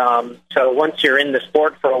 And so once you're in the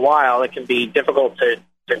sport for a while, it can be difficult to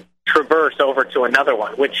traverse over to another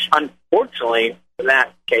one, which unfortunately, in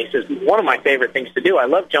that case, is one of my favorite things to do. I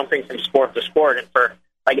love jumping from sport to sport. And for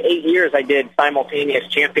like 8 years, I did simultaneous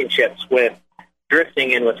championships with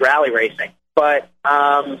drifting and with rally racing. But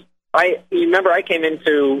you remember I came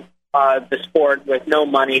into the sport with no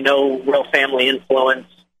money, no real family influence,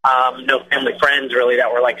 no family friends really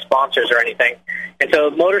that were like sponsors or anything. And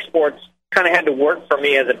so motorsports kind of had to work for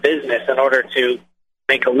me as a business in order to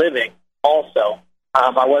make a living also.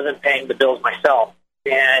 I wasn't paying the bills myself.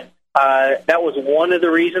 And that was one of the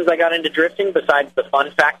reasons I got into drifting, besides the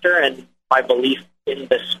fun factor and my belief in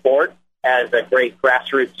the sport as a great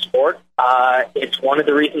grassroots sport. It's one of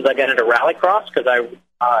the reasons I got into rallycross, because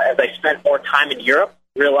as I spent more time in Europe,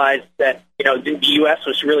 realized that the U.S.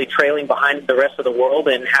 was really trailing behind the rest of the world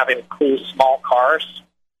in having cool small cars.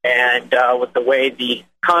 And with the way the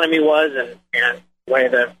economy was and the way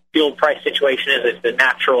the fuel price situation is, it's the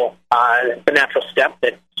natural step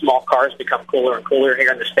that small cars become cooler and cooler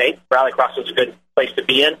here in the States. Rallycross is a good place to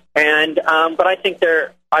be in. And but I think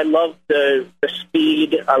I love the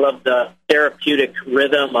speed. I love the therapeutic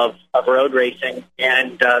rhythm of road racing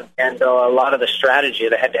and a lot of the strategy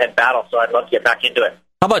of the head-to-head battle. So I'd love to get back into it.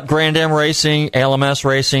 How about Grand Am racing, ALMS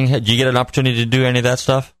racing? Did you get an opportunity to do any of that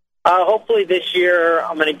stuff? Hopefully this year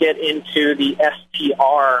I'm going to get into the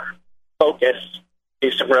STR focus,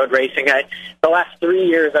 do some road racing. The last 3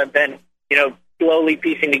 years I've been, slowly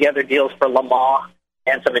piecing together deals for Le Mans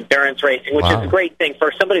and some endurance racing, which is a great thing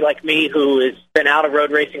for somebody like me who has been out of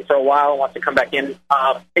road racing for a while and wants to come back in.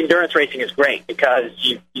 Endurance racing is great because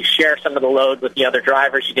you share some of the load with the other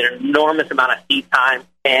drivers. You get an enormous amount of seat time,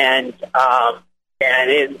 and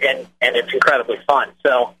it's incredibly fun.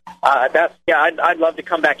 So I'd love to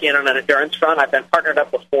come back in on an endurance front. I've been partnered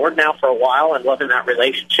up with Ford now for a while and loving that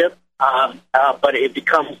relationship. But it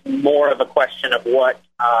becomes more of a question of what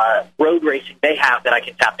road racing they have that I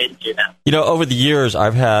can tap into now. Over the years,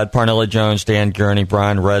 I've had Parnelli Jones, Dan Gurney,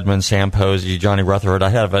 Brian Redmond, Sam Posey, Johnny Rutherford. I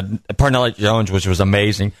have Parnelli Jones, which was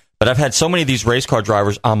amazing. But I've had so many of these race car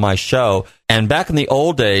drivers on my show, and back in the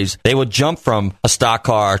old days, they would jump from a stock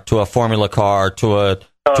car to a Formula car to a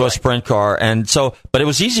sprint car, but it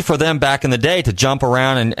was easy for them back in the day to jump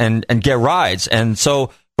around and get rides. And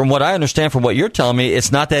so, from what I understand, from what you're telling me,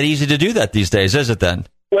 it's not that easy to do that these days, is it? Then?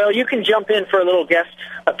 Well, you can jump in for a little guest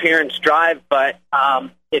appearance drive, but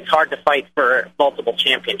it's hard to fight for multiple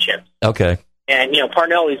championships. Okay. And,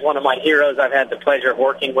 Parnelli's one of my heroes. I've had the pleasure of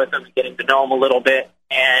working with him, getting to know him a little bit.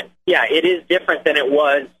 And, yeah, it is different than it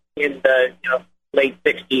was in the late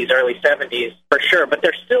 60s, early 70s, for sure. But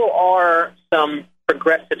there still are some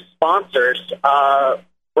progressive sponsors.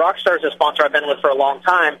 Rockstar's a sponsor I've been with for a long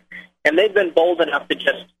time, and they've been bold enough to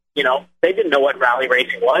just, they didn't know what rally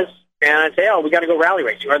racing was. And I'd say, we got to go rally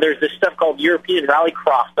racing. Or there's this stuff called European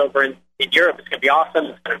Rallycross over in Europe. It's going to be awesome.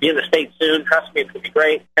 It's going to be in the States soon. Trust me, it's going to be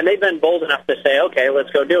great. And they've been bold enough to say, okay, let's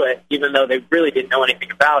go do it, even though they really didn't know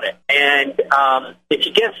anything about it. And if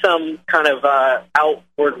you get some kind of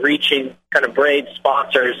outward-reaching kind of brave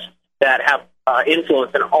sponsors that have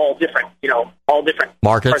influence in all different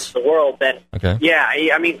markets, parts of the world, then, okay. Yeah,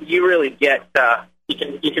 I mean, you really get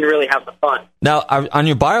you can really have the fun. Now, on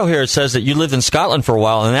your bio here, it says that you lived in Scotland for a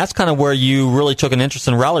while, and that's kind of where you really took an interest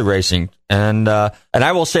in rally racing. And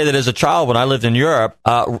I will say that as a child, when I lived in Europe,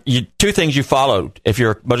 two things you followed if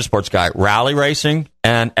you're a motorsports guy: rally racing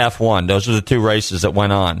and F1. Those are the two races that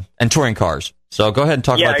went on, and touring cars. So go ahead and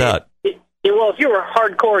talk about that. Well, if you were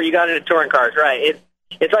hardcore, you got into touring cars, right?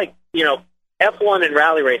 It's like, F1 and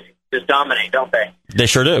rally racing just dominate, don't they? They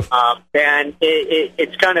sure do. And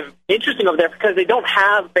it's kind of interesting over there because they don't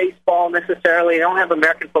have baseball necessarily. They don't have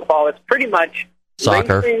American football. It's pretty much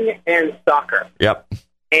soccer racing and soccer. Yep.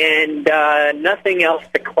 And nothing else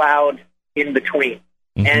to cloud in between.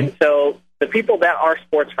 Mm-hmm. And so the people that are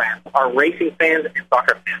sports fans are racing fans and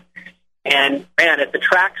soccer fans. And, man, at the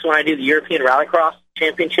tracks when I do the European Rallycross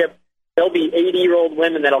Championship, there'll be 80-year-old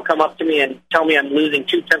women that'll come up to me and tell me I'm losing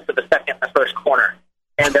 0.2 of a second in the first corner.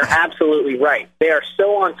 And they're absolutely right. They are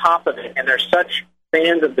so on top of it, and they're such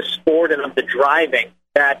fans of the sport and of the driving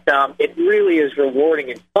that it really is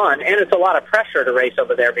rewarding and fun. And it's a lot of pressure to race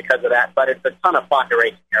over there because of that, but it's a ton of fun to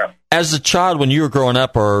race in Europe. As a child, when you were growing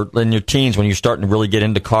up, or in your teens, when you were starting to really get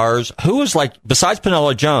into cars, who was like, besides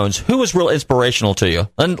Penelope Jones, who was real inspirational to you?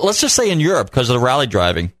 And let's just say in Europe because of the rally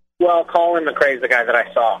driving. Well, Colin McRae is the guy that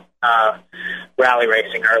I saw rally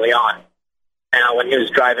racing early on when he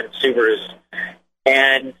was driving Subarus.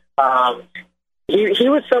 And he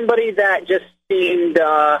was somebody that just seemed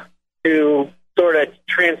to sort of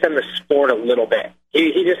transcend the sport a little bit.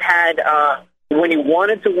 He just had, when he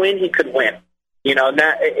wanted to win, he could win.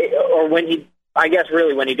 Or when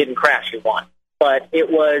when he didn't crash, he won. But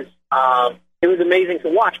it was amazing to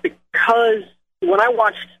watch because when I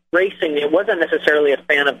watched racing, it wasn't necessarily a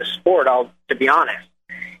fan of the sport, to be honest.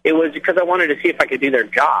 It was because I wanted to see if I could do their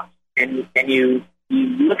job. And you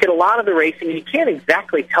look at a lot of the racing, and you can't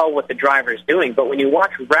exactly tell what the driver is doing. But when you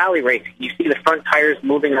watch rally racing, you see the front tires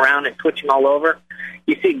moving around and twitching all over.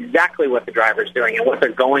 You see exactly what the driver is doing and what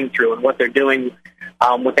they're going through and what they're doing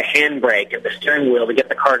with the handbrake and the steering wheel to get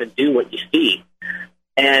the car to do what you see.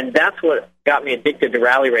 And that's what got me addicted to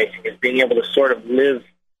rally racing, is being able to sort of live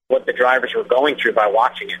what the drivers were going through by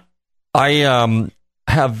watching it. I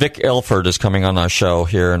have Vic Ilford is coming on our show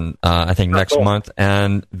here, in, I think next month.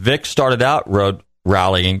 And Vic started out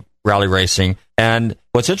rally racing. And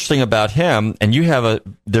what's interesting about him, and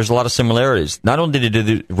there's a lot of similarities. Not only did he do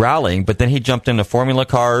the rallying, but then he jumped into formula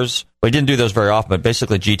cars. Well, he didn't do those very often, but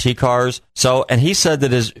basically GT cars. So, and he said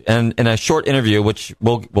that in a short interview, which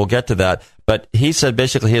we'll get to that, but he said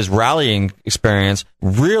basically his rallying experience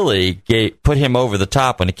really put him over the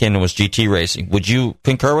top when it came to his GT racing. Would you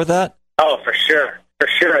concur with that? Oh, for sure. For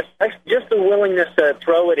sure. Just the willingness to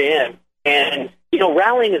throw it in. And,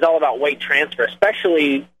 rallying is all about weight transfer,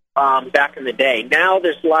 especially back in the day. Now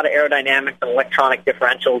there's a lot of aerodynamics and electronic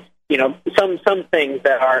differentials. Some things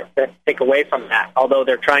that take away from that, although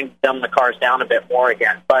they're trying to dumb the cars down a bit more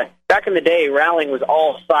again. But back in the day, rallying was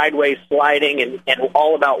all sideways sliding and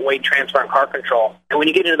all about weight transfer and car control. And when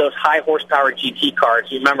you get into those high horsepower GT cars,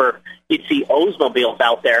 you remember you'd see Oldsmobiles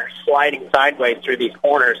out there sliding sideways through these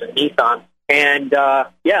corners and Nissan. And,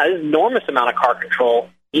 there's an enormous amount of car control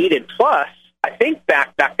needed. Plus, I think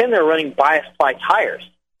back then they were running bias ply tires.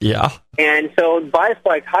 Yeah. And so bias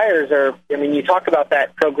ply tires you talk about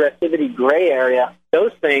that progressivity gray area.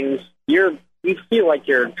 Those things, you feel like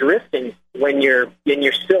you're drifting when you're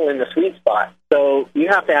still in the sweet spot. So you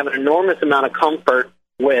have to have an enormous amount of comfort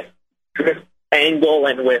with drift angle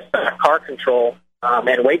and with car control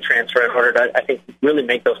and weight transfer in order to, I think, really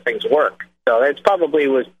make those things work. So that's probably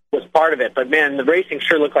was part of it. But, man, the racing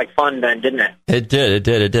sure looked like fun then, didn't it? It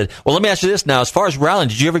did. Well, let me ask you this now. As far as rallying,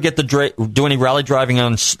 did you ever get to do any rally driving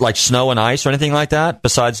on, like, snow and ice or anything like that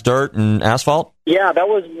besides dirt and asphalt? Yeah, that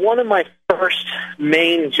was one of my first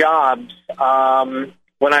main jobs.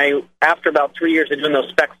 After about 3 years of doing those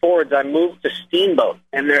Spec Fords, I moved to Steamboat.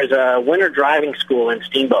 And there's a winter driving school in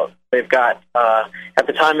Steamboat. They've got, at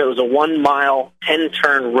the time, it was a 1 mile,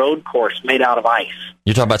 10-turn road course made out of ice.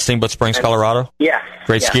 You're talking about Steamboat Springs, Colorado? Yeah.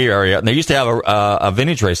 Great ski area. And they used to have a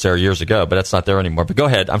vintage race there years ago, but that's not there anymore. But go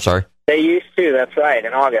ahead. I'm sorry. They used to. That's right,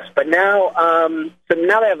 in August. But now,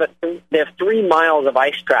 they have 3 miles of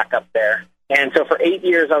ice track up there. And so for 8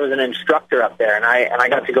 years, I was an instructor up there, and I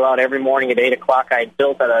got to go out every morning at 8 o'clock. I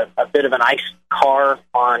built a bit of an ice car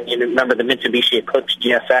on, remember the Mitsubishi Eclipse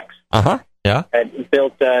GSX? Uh-huh, yeah. I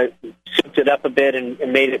built, souped it up a bit and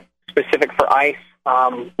made it specific for ice.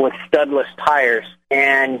 with studless tires,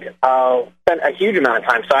 and spent a huge amount of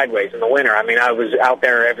time sideways in the winter. I mean, I was out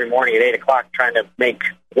there every morning at 8 o'clock trying to make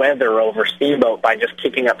weather over Steamboat by just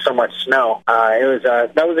kicking up so much snow.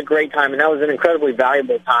 That was a great time, and that was an incredibly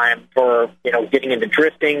valuable time for, getting into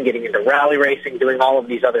drifting, getting into rally racing, doing all of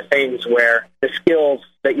these other things where the skills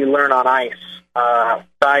that you learn on ice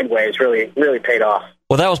sideways really paid off.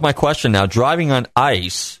 Well, that was my question now. Driving on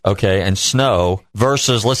ice, okay, and snow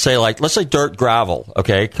versus, let's say dirt gravel,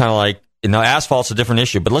 okay, kind of like, asphalt's a different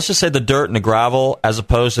issue, but let's just say the dirt and the gravel as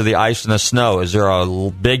opposed to the ice and the snow. Is there a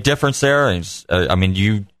big difference there?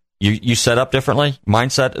 You set up differently?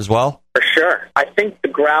 Mindset as well? For sure. I think the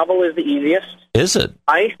gravel is the easiest. Is it?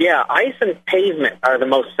 Ice and pavement are the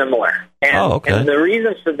most similar. And, okay. And the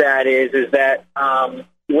reason for that is that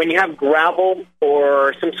when you have gravel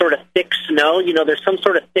or some sort of thick snow, there's some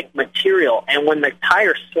sort of thick material. And when the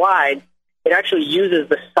tire slides, it actually uses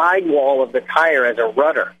the sidewall of the tire as a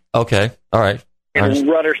rudder. Okay. All right. And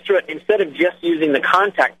rudders through it instead of just using the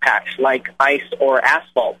contact patch like ice or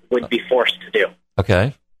asphalt would be forced to do.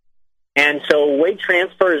 Okay. And so weight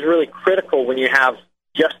transfer is really critical when you have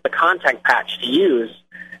just the contact patch to use,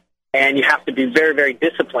 and you have to be very, very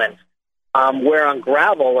disciplined. Where on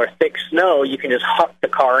gravel or thick snow, you can just huck the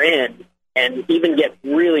car in and even get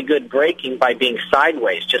really good braking by being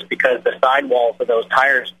sideways, just because the sidewalls of those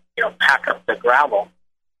tires, pack up the gravel.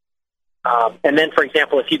 And then, for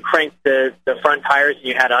example, if you cranked the front tires and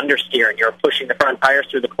you had understeer and you were pushing the front tires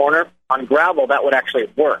through the corner, on gravel that would actually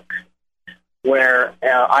work. Where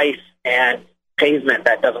ice and pavement,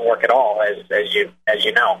 that doesn't work at all, as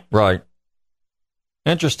you know. Right.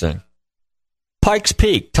 Interesting. Pikes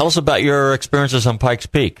Peak. Tell us about your experiences on Pikes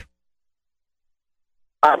Peak.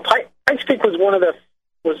 Pikes Peak was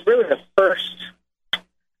really the first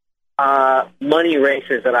money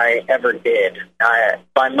races that I ever did.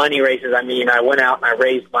 By money races, I mean I went out and I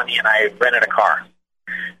raised money and I rented a car.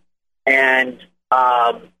 And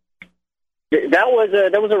that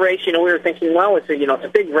was a race. We were thinking, well, it's a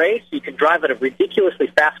big race. You can drive at a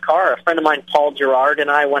ridiculously fast car. A friend of mine, Paul Gerard, and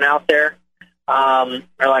I went out there.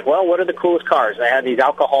 They're like, well, what are the coolest cars? They had these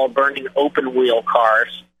alcohol-burning open-wheel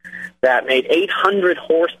cars that made 800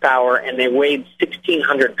 horsepower, and they weighed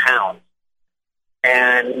 1,600 pounds.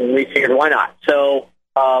 And we figured, why not? So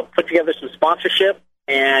put together some sponsorship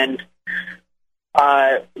and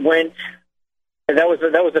went. That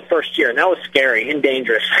was the first year, and that was scary and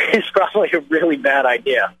dangerous. It's probably a really bad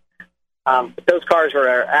idea. But those cars were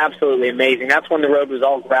absolutely amazing. That's when the road was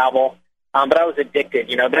all gravel. But I was addicted.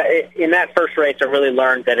 In that first race, I really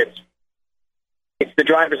learned that it's the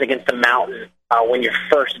drivers against the mountain when you're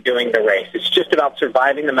first doing the race. It's just about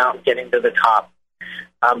surviving the mountain, getting to the top.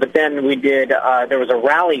 But then we did. There was a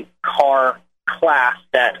rally car class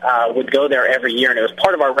that would go there every year, and it was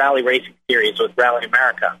part of our rally racing series with Rally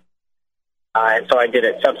America. And so I did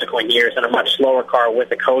it subsequent years in a much slower car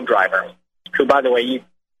with a co-driver, who, by the way,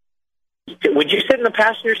 would you sit in the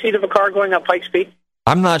passenger seat of a car going up Pikes Peak?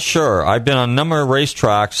 I'm not sure. I've been on a number of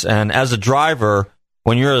racetracks, and as a driver,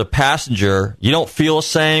 when you're a passenger, you don't feel the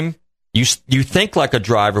same. You think like a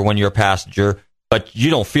driver when you're a passenger, but you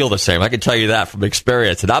don't feel the same. I can tell you that from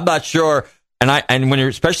experience. And I'm not sure. And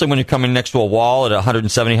especially when you're coming next to a wall at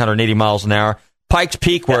 170, 180 miles an hour, Pikes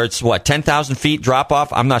Peak, where it's 10,000 feet drop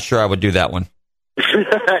off. I'm not sure I would do that one.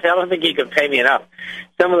 I don't think you could pay me enough.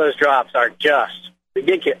 Some of those drops are just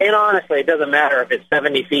ridiculous. And honestly, it doesn't matter if it's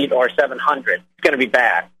 70 feet or 700. It's going to be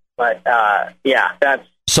bad. But that's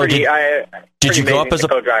so. Did you go up as a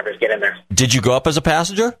co-drivers get in there? Did you go up as a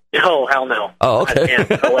passenger? No, hell no. Oh, okay. I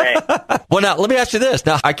can't. No way. Well, now let me ask you this.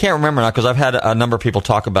 Now I can't remember now because I've had a number of people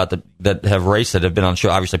talk about that have raced that have been on the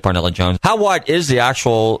show. Obviously, Parnella Jones. How wide is the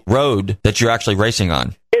actual road that you're actually racing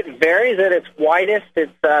on? It varies. At its widest,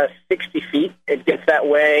 it's 60 feet. It gets that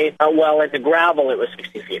way. At the gravel, it was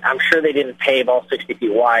 60 feet. I'm sure they didn't pave all 60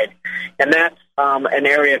 feet wide. And that's an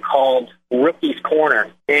area called Rookie's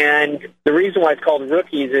Corner. And the reason why it's called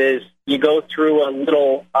Rookies is you go through a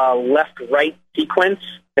little left-right sequence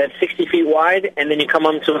that's 60 feet wide, and then you come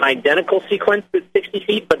onto an identical sequence that's 60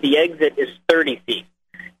 feet, but the exit is 30 feet.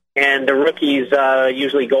 And the rookies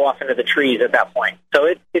usually go off into the trees at that point. So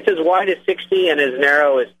it's as wide as 60 and as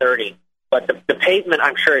narrow as 30. But the pavement,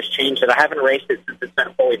 I'm sure, has changed it. I haven't raced it since it's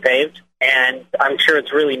been fully paved, and I'm sure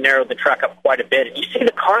it's really narrowed the track up quite a bit. And you see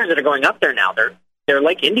the cars that are going up there now. They're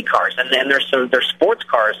like Indy cars, and then they're sports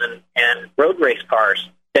cars and road race cars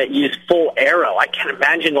that use full aero. I can't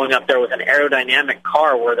imagine going up there with an aerodynamic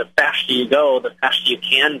car where the faster you go, the faster you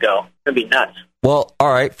can go. It'd be nuts. Well,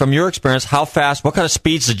 all right. From your experience, how fast, what kind of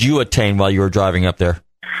speeds did you attain while you were driving up there?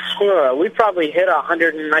 We probably hit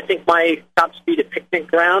 100, and I think my top speed at Picnic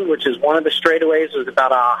Ground, which is one of the straightaways, was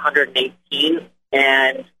about 118.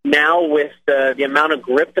 And now with the amount of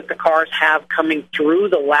grip that the cars have coming through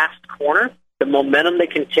the last corner, the momentum they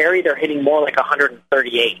can carry, they're hitting more like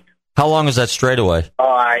 138. How long is that straightaway? Oh,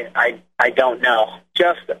 I don't know.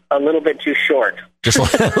 Just a little bit too short. Just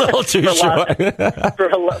a little too short. For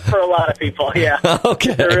a lot of people, yeah.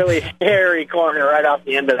 Okay. It's a really hairy corner right off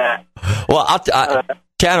the end of that. Well,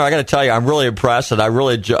 Tanner, I got to tell you, I'm really impressed, and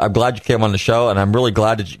I'm glad you came on the show, and I'm really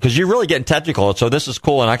glad because you're really getting technical. So this is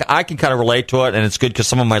cool, and I can kind of relate to it, and it's good because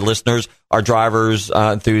some of my listeners are drivers,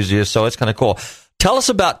 enthusiasts, so it's kind of cool. Tell us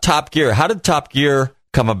about Top Gear. How did Top Gear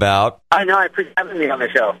come about? I know. I appreciate having me on the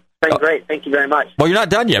show. It's been great. Thank you very much. Well, you're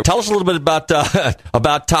not done yet. Tell us a little bit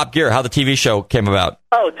about Top Gear, how the TV show came about.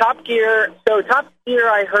 Oh, Top Gear. So Top Gear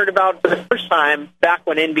I heard about for the first time back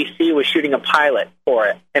when NBC was shooting a pilot for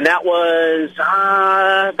it. And that was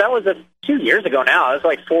a few years ago now. It was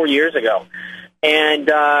like 4 years ago. And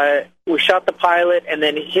we shot the pilot, and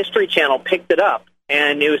then History Channel picked it up.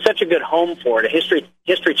 And it was such a good home for it. A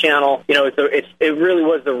History Channel, it really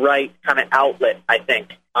was the right kind of outlet, I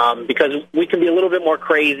think, because we can be a little bit more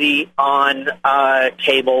crazy on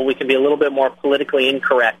cable. We can be a little bit more politically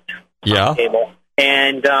incorrect on cable.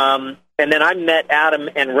 And then I met Adam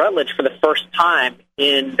and Rutledge for the first time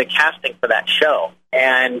in the casting for that show.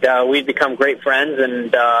 And we've become great friends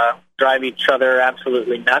and drive each other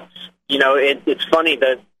absolutely nuts. It's funny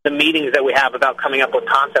that the meetings that we have about coming up with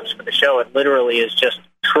concepts for the show, it literally is just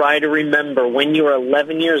try to remember when you were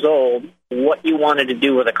 11 years old what you wanted to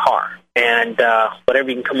do with a car. And whatever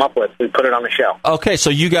you can come up with, we put it on the show. Okay, so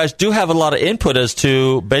you guys do have a lot of input as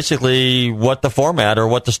to basically what the format or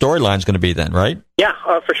what the storyline is going to be then, right? Yeah,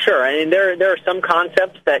 for sure. I mean, there are some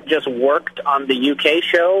concepts that just worked on the UK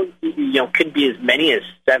show, could be as many as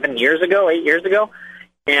 8 years ago,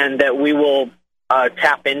 and that we will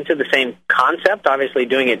tap into the same concept, obviously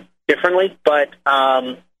doing it differently, but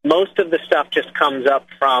most of the stuff just comes up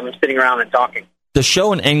from sitting around and talking. The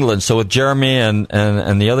show in England, so with Jeremy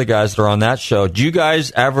and the other guys that are on that show, do you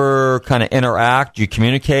guys ever kind of interact? Do you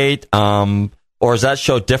communicate? Or is that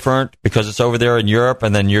show different because it's over there in Europe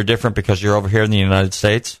and then you're different because you're over here in the United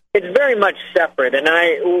States? It's very much separate, and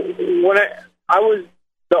I was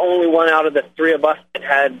the only one out of the three of us that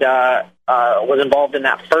had was involved in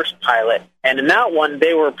that first pilot. And in that one,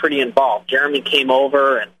 they were pretty involved. Jeremy came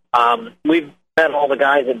over, and we've met all the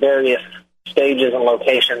guys at various stages and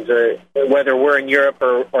locations, or whether we're in Europe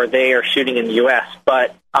or they are shooting in the U.S.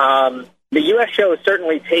 But the U.S. show has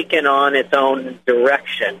certainly taken on its own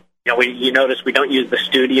direction. You notice we don't use the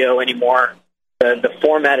studio anymore. The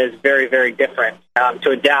format is very, very different to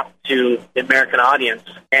adapt to the American audience.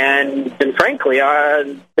 And frankly,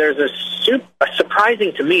 there's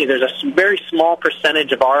surprising to me, there's a very small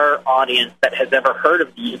percentage of our audience that has ever heard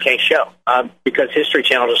of the UK show because History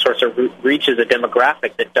Channel just sort of reaches a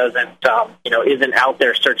demographic that isn't out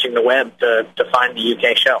there searching the web to find the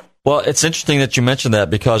UK show. Well, it's interesting that you mentioned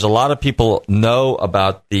that because a lot of people know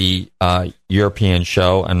about the European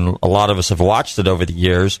show, and a lot of us have watched it over the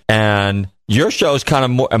years. And your show is kind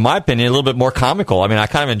of more, in my opinion, a little bit more comical. I mean, I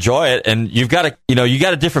kind of enjoy it, and you've got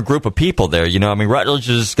a different group of people there. I mean, Rutledge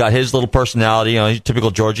has got his little personality. He's a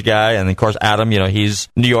typical Georgia guy, and of course Adam. He's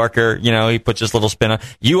New Yorker. He puts his little spin on.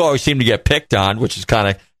 You always seem to get picked on, which is kind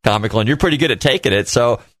of comical, and you're pretty good at taking it.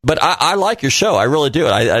 So, but I like your show. I really do.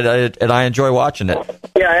 And I enjoy watching it.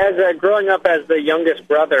 Yeah, as growing up as the youngest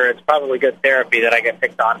brother, it's probably good therapy that I get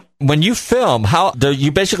picked on. When you film,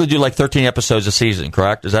 you basically do like 13 episodes a season,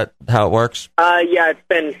 correct? Is that how it works? Yeah, it's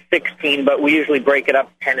been 16, but we usually break it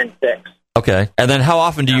up 10 and 6. Okay, and then how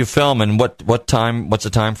often do you film, and what time? What's the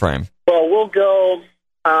time frame? Well, we'll go.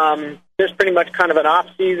 There's pretty much kind of an off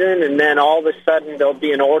season, and then all of a sudden there'll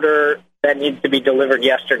be an order that needs to be delivered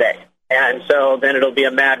yesterday. And so then it'll be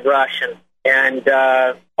a mad rush, and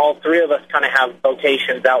all three of us kind of have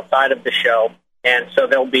vocations outside of the show, and so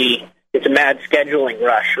it's a mad scheduling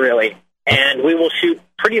rush, really. And we will shoot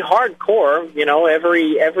pretty hardcore,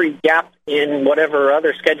 every gap in whatever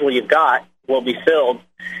other schedule you've got will be filled,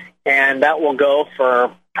 and that will go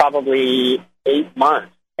for probably 8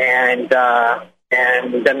 months. And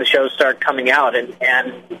then the shows start coming out, and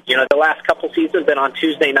the last couple seasons have been on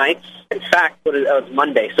Tuesday nights. In fact, it was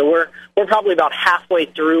Monday. So we're probably about halfway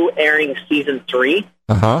through airing season 3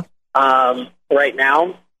 right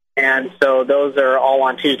now, and so those are all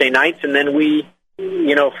on Tuesday nights. And then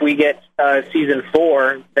if we get season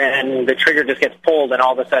 4, then the trigger just gets pulled, and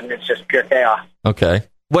all of a sudden it's just pure chaos. Okay.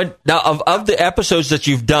 Now, of the episodes that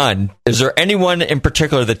you've done, is there anyone in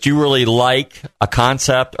particular that you really like, a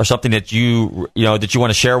concept or something that you want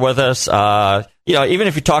to share with us? even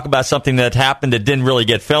if you talk about something that happened that didn't really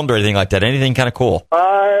get filmed or anything like that, anything kind of cool?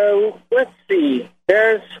 Let's see.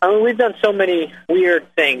 We've done so many weird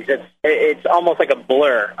things. It's almost like a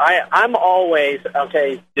blur. I'm always,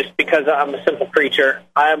 just because I'm a simple creature,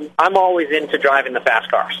 I'm always into driving the fast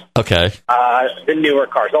cars. Okay. The newer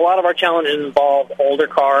cars. A lot of our challenges involve older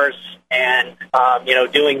cars and,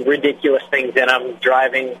 doing ridiculous things in them,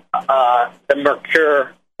 driving the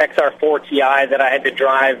Mercure XR4 Ti that I had to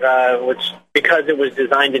drive, which, because it was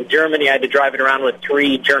designed in Germany, I had to drive it around with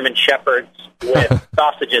 3 German Shepherds with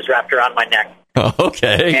sausages wrapped around my neck.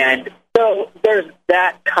 Okay. And so there's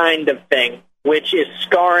that kind of thing, which is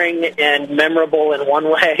scarring and memorable in one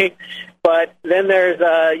way. But then there's,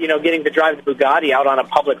 getting to drive the Bugatti out on a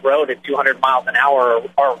public road at 200 miles an hour,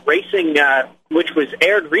 or racing, which was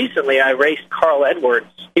aired recently. I raced Carl Edwards.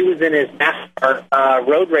 He was in his NASCAR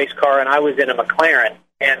road race car, and I was in a McLaren.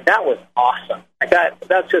 And that was awesome.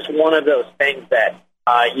 That's just one of those things that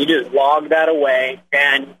you just log that away.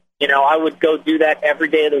 And, I would go do that every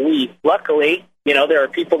day of the week. Luckily, there are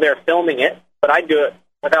people there filming it, but I do it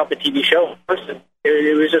without the TV show person.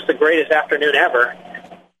 It was just the greatest afternoon ever.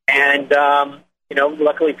 And,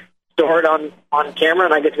 luckily store it on camera,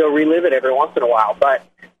 and I get to go relive it every once in a while. But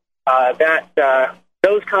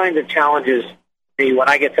those kinds of challenges, when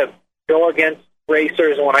I get to go against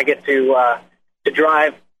racers and when I get to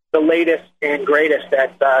drive the latest and greatest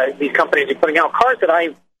that these companies are putting out, cars that I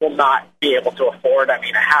will not be able to afford. I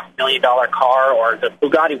mean, a $500,000 car, or the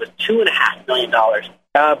Bugatti was $2.5 million,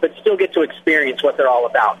 but still get to experience what they're all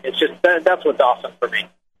about. It's just, that's what's awesome for me.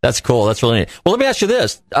 That's cool. That's really neat. Well, let me ask you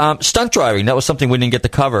this. Stunt driving, that was something we didn't get to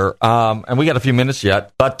cover, and we got a few minutes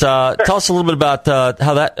yet. But Sure. Tell us a little bit about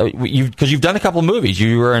how that, because you've done a couple of movies.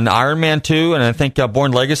 You were in Iron Man 2, and I think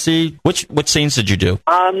Bourne Legacy. Which scenes did you do?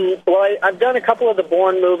 Well, I've done a couple of the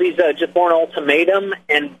Bourne movies, just Bourne Ultimatum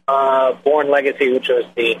and Bourne Legacy, which was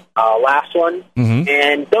the last one. Mm-hmm.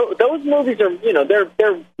 And those movies are,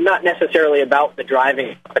 they're not necessarily about the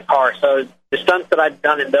driving of the car. So the stunts that I've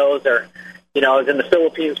done in those are, I was in the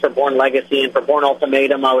Philippines for Bourne Legacy, and for Bourne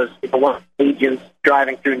Ultimatum, I was one of the agents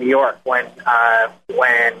driving through New York when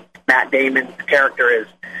Matt Damon's character is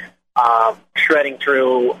shredding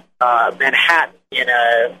through Manhattan in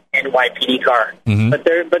a NYPD car. Mm-hmm.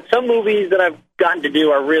 But some movies that I've gotten to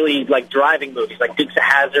do are really like driving movies, like Dukes of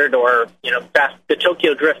Hazzard, or the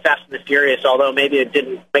Tokyo Drift, Fast and the Furious. Although maybe it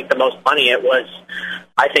didn't make the most money, it was,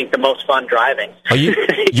 I think, the most fun driving. Oh,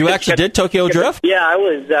 you actually did Tokyo Drift? Yeah, I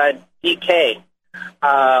was DK.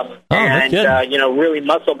 Really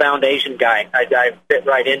muscle-bound Asian guy. I fit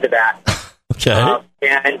right into that. Okay.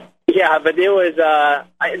 But it was that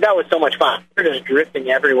was so much fun. We were just drifting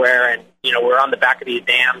everywhere, and we're on the back of these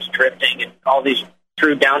dams drifting, and all these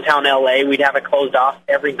through downtown LA. We'd have it closed off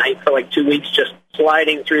every night for like 2 weeks, just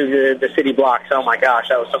sliding through the city blocks. Oh my gosh,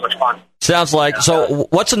 that was so much fun. Sounds like. So,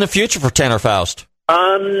 what's in the future for Tanner Foust?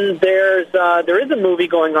 There is a movie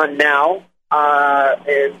going on now.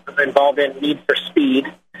 Is involved in Need for Speed.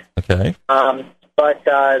 Okay. But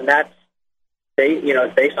that's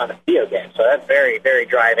it's based on a video game, so that's very, very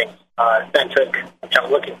driving centric, which I'm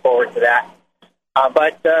looking forward to that.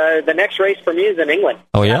 But the next race for me is in England.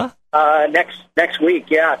 Oh yeah. Next week,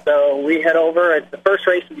 yeah. So we head over. It's the first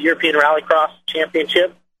race of the European Rallycross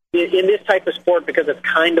Championship. In this type of sport, because it's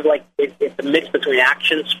kind of like it's a mix between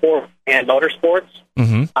action sport and motorsports.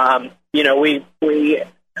 Mm-hmm. We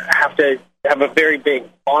have to have a very big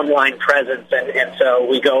online presence, and so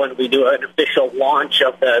we go and we do an official launch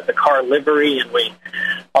of the car livery, and we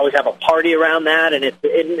always have a party around that, and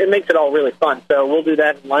it makes it all really fun. So we'll do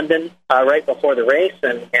that in London right before the race,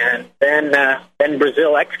 and then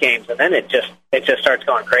Brazil X Games, and then it just starts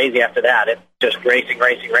going crazy after that. It's just racing.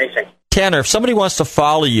 Tanner, if somebody wants to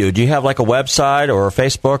follow you, do you have like a website or a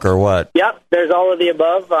Facebook or what? Yep, there's all of the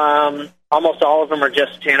above. Almost all of them are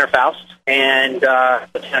just Tanner Foust, and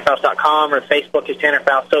TannerFoust.com, or Facebook is Tanner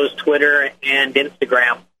Foust, so is Twitter and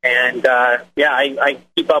Instagram. And, I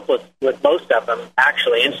keep up with most of them.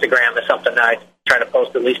 Actually, Instagram is something that I try to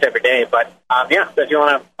post at least every day. But, so if you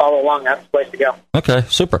want to follow along, that's the place to go. Okay,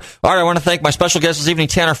 super. All right, I want to thank my special guest this evening,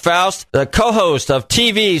 Tanner Foust, the co-host of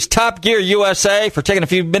TV's Top Gear USA, for taking a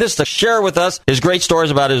few minutes to share with us his great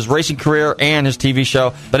stories about his racing career and his TV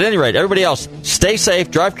show. But at any rate, everybody else, stay safe,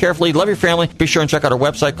 drive carefully, love your family. Be sure and check out our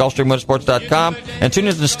website, GulfstreamMotorsports.com, and tune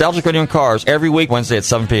in to Nostalgic Radio and Cars every week, Wednesday at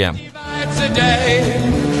 7 p.m. Try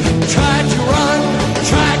to run,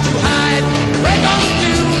 try to hide, break on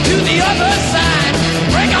through to the other side,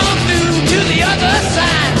 break on through to the other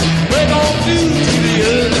side, break on through to the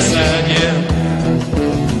other side, yeah.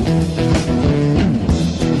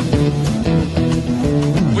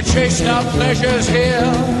 We chased our pleasures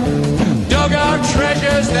here, dug our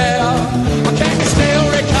treasures there. I can still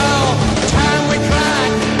recall the time we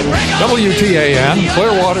cried. WTAN,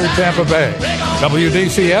 Clearwater, Tampa Bay.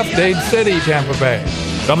 WDCF, Dade City, Tampa Bay.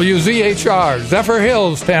 WZHR, Zephyr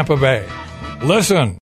Hills, Tampa Bay. Listen.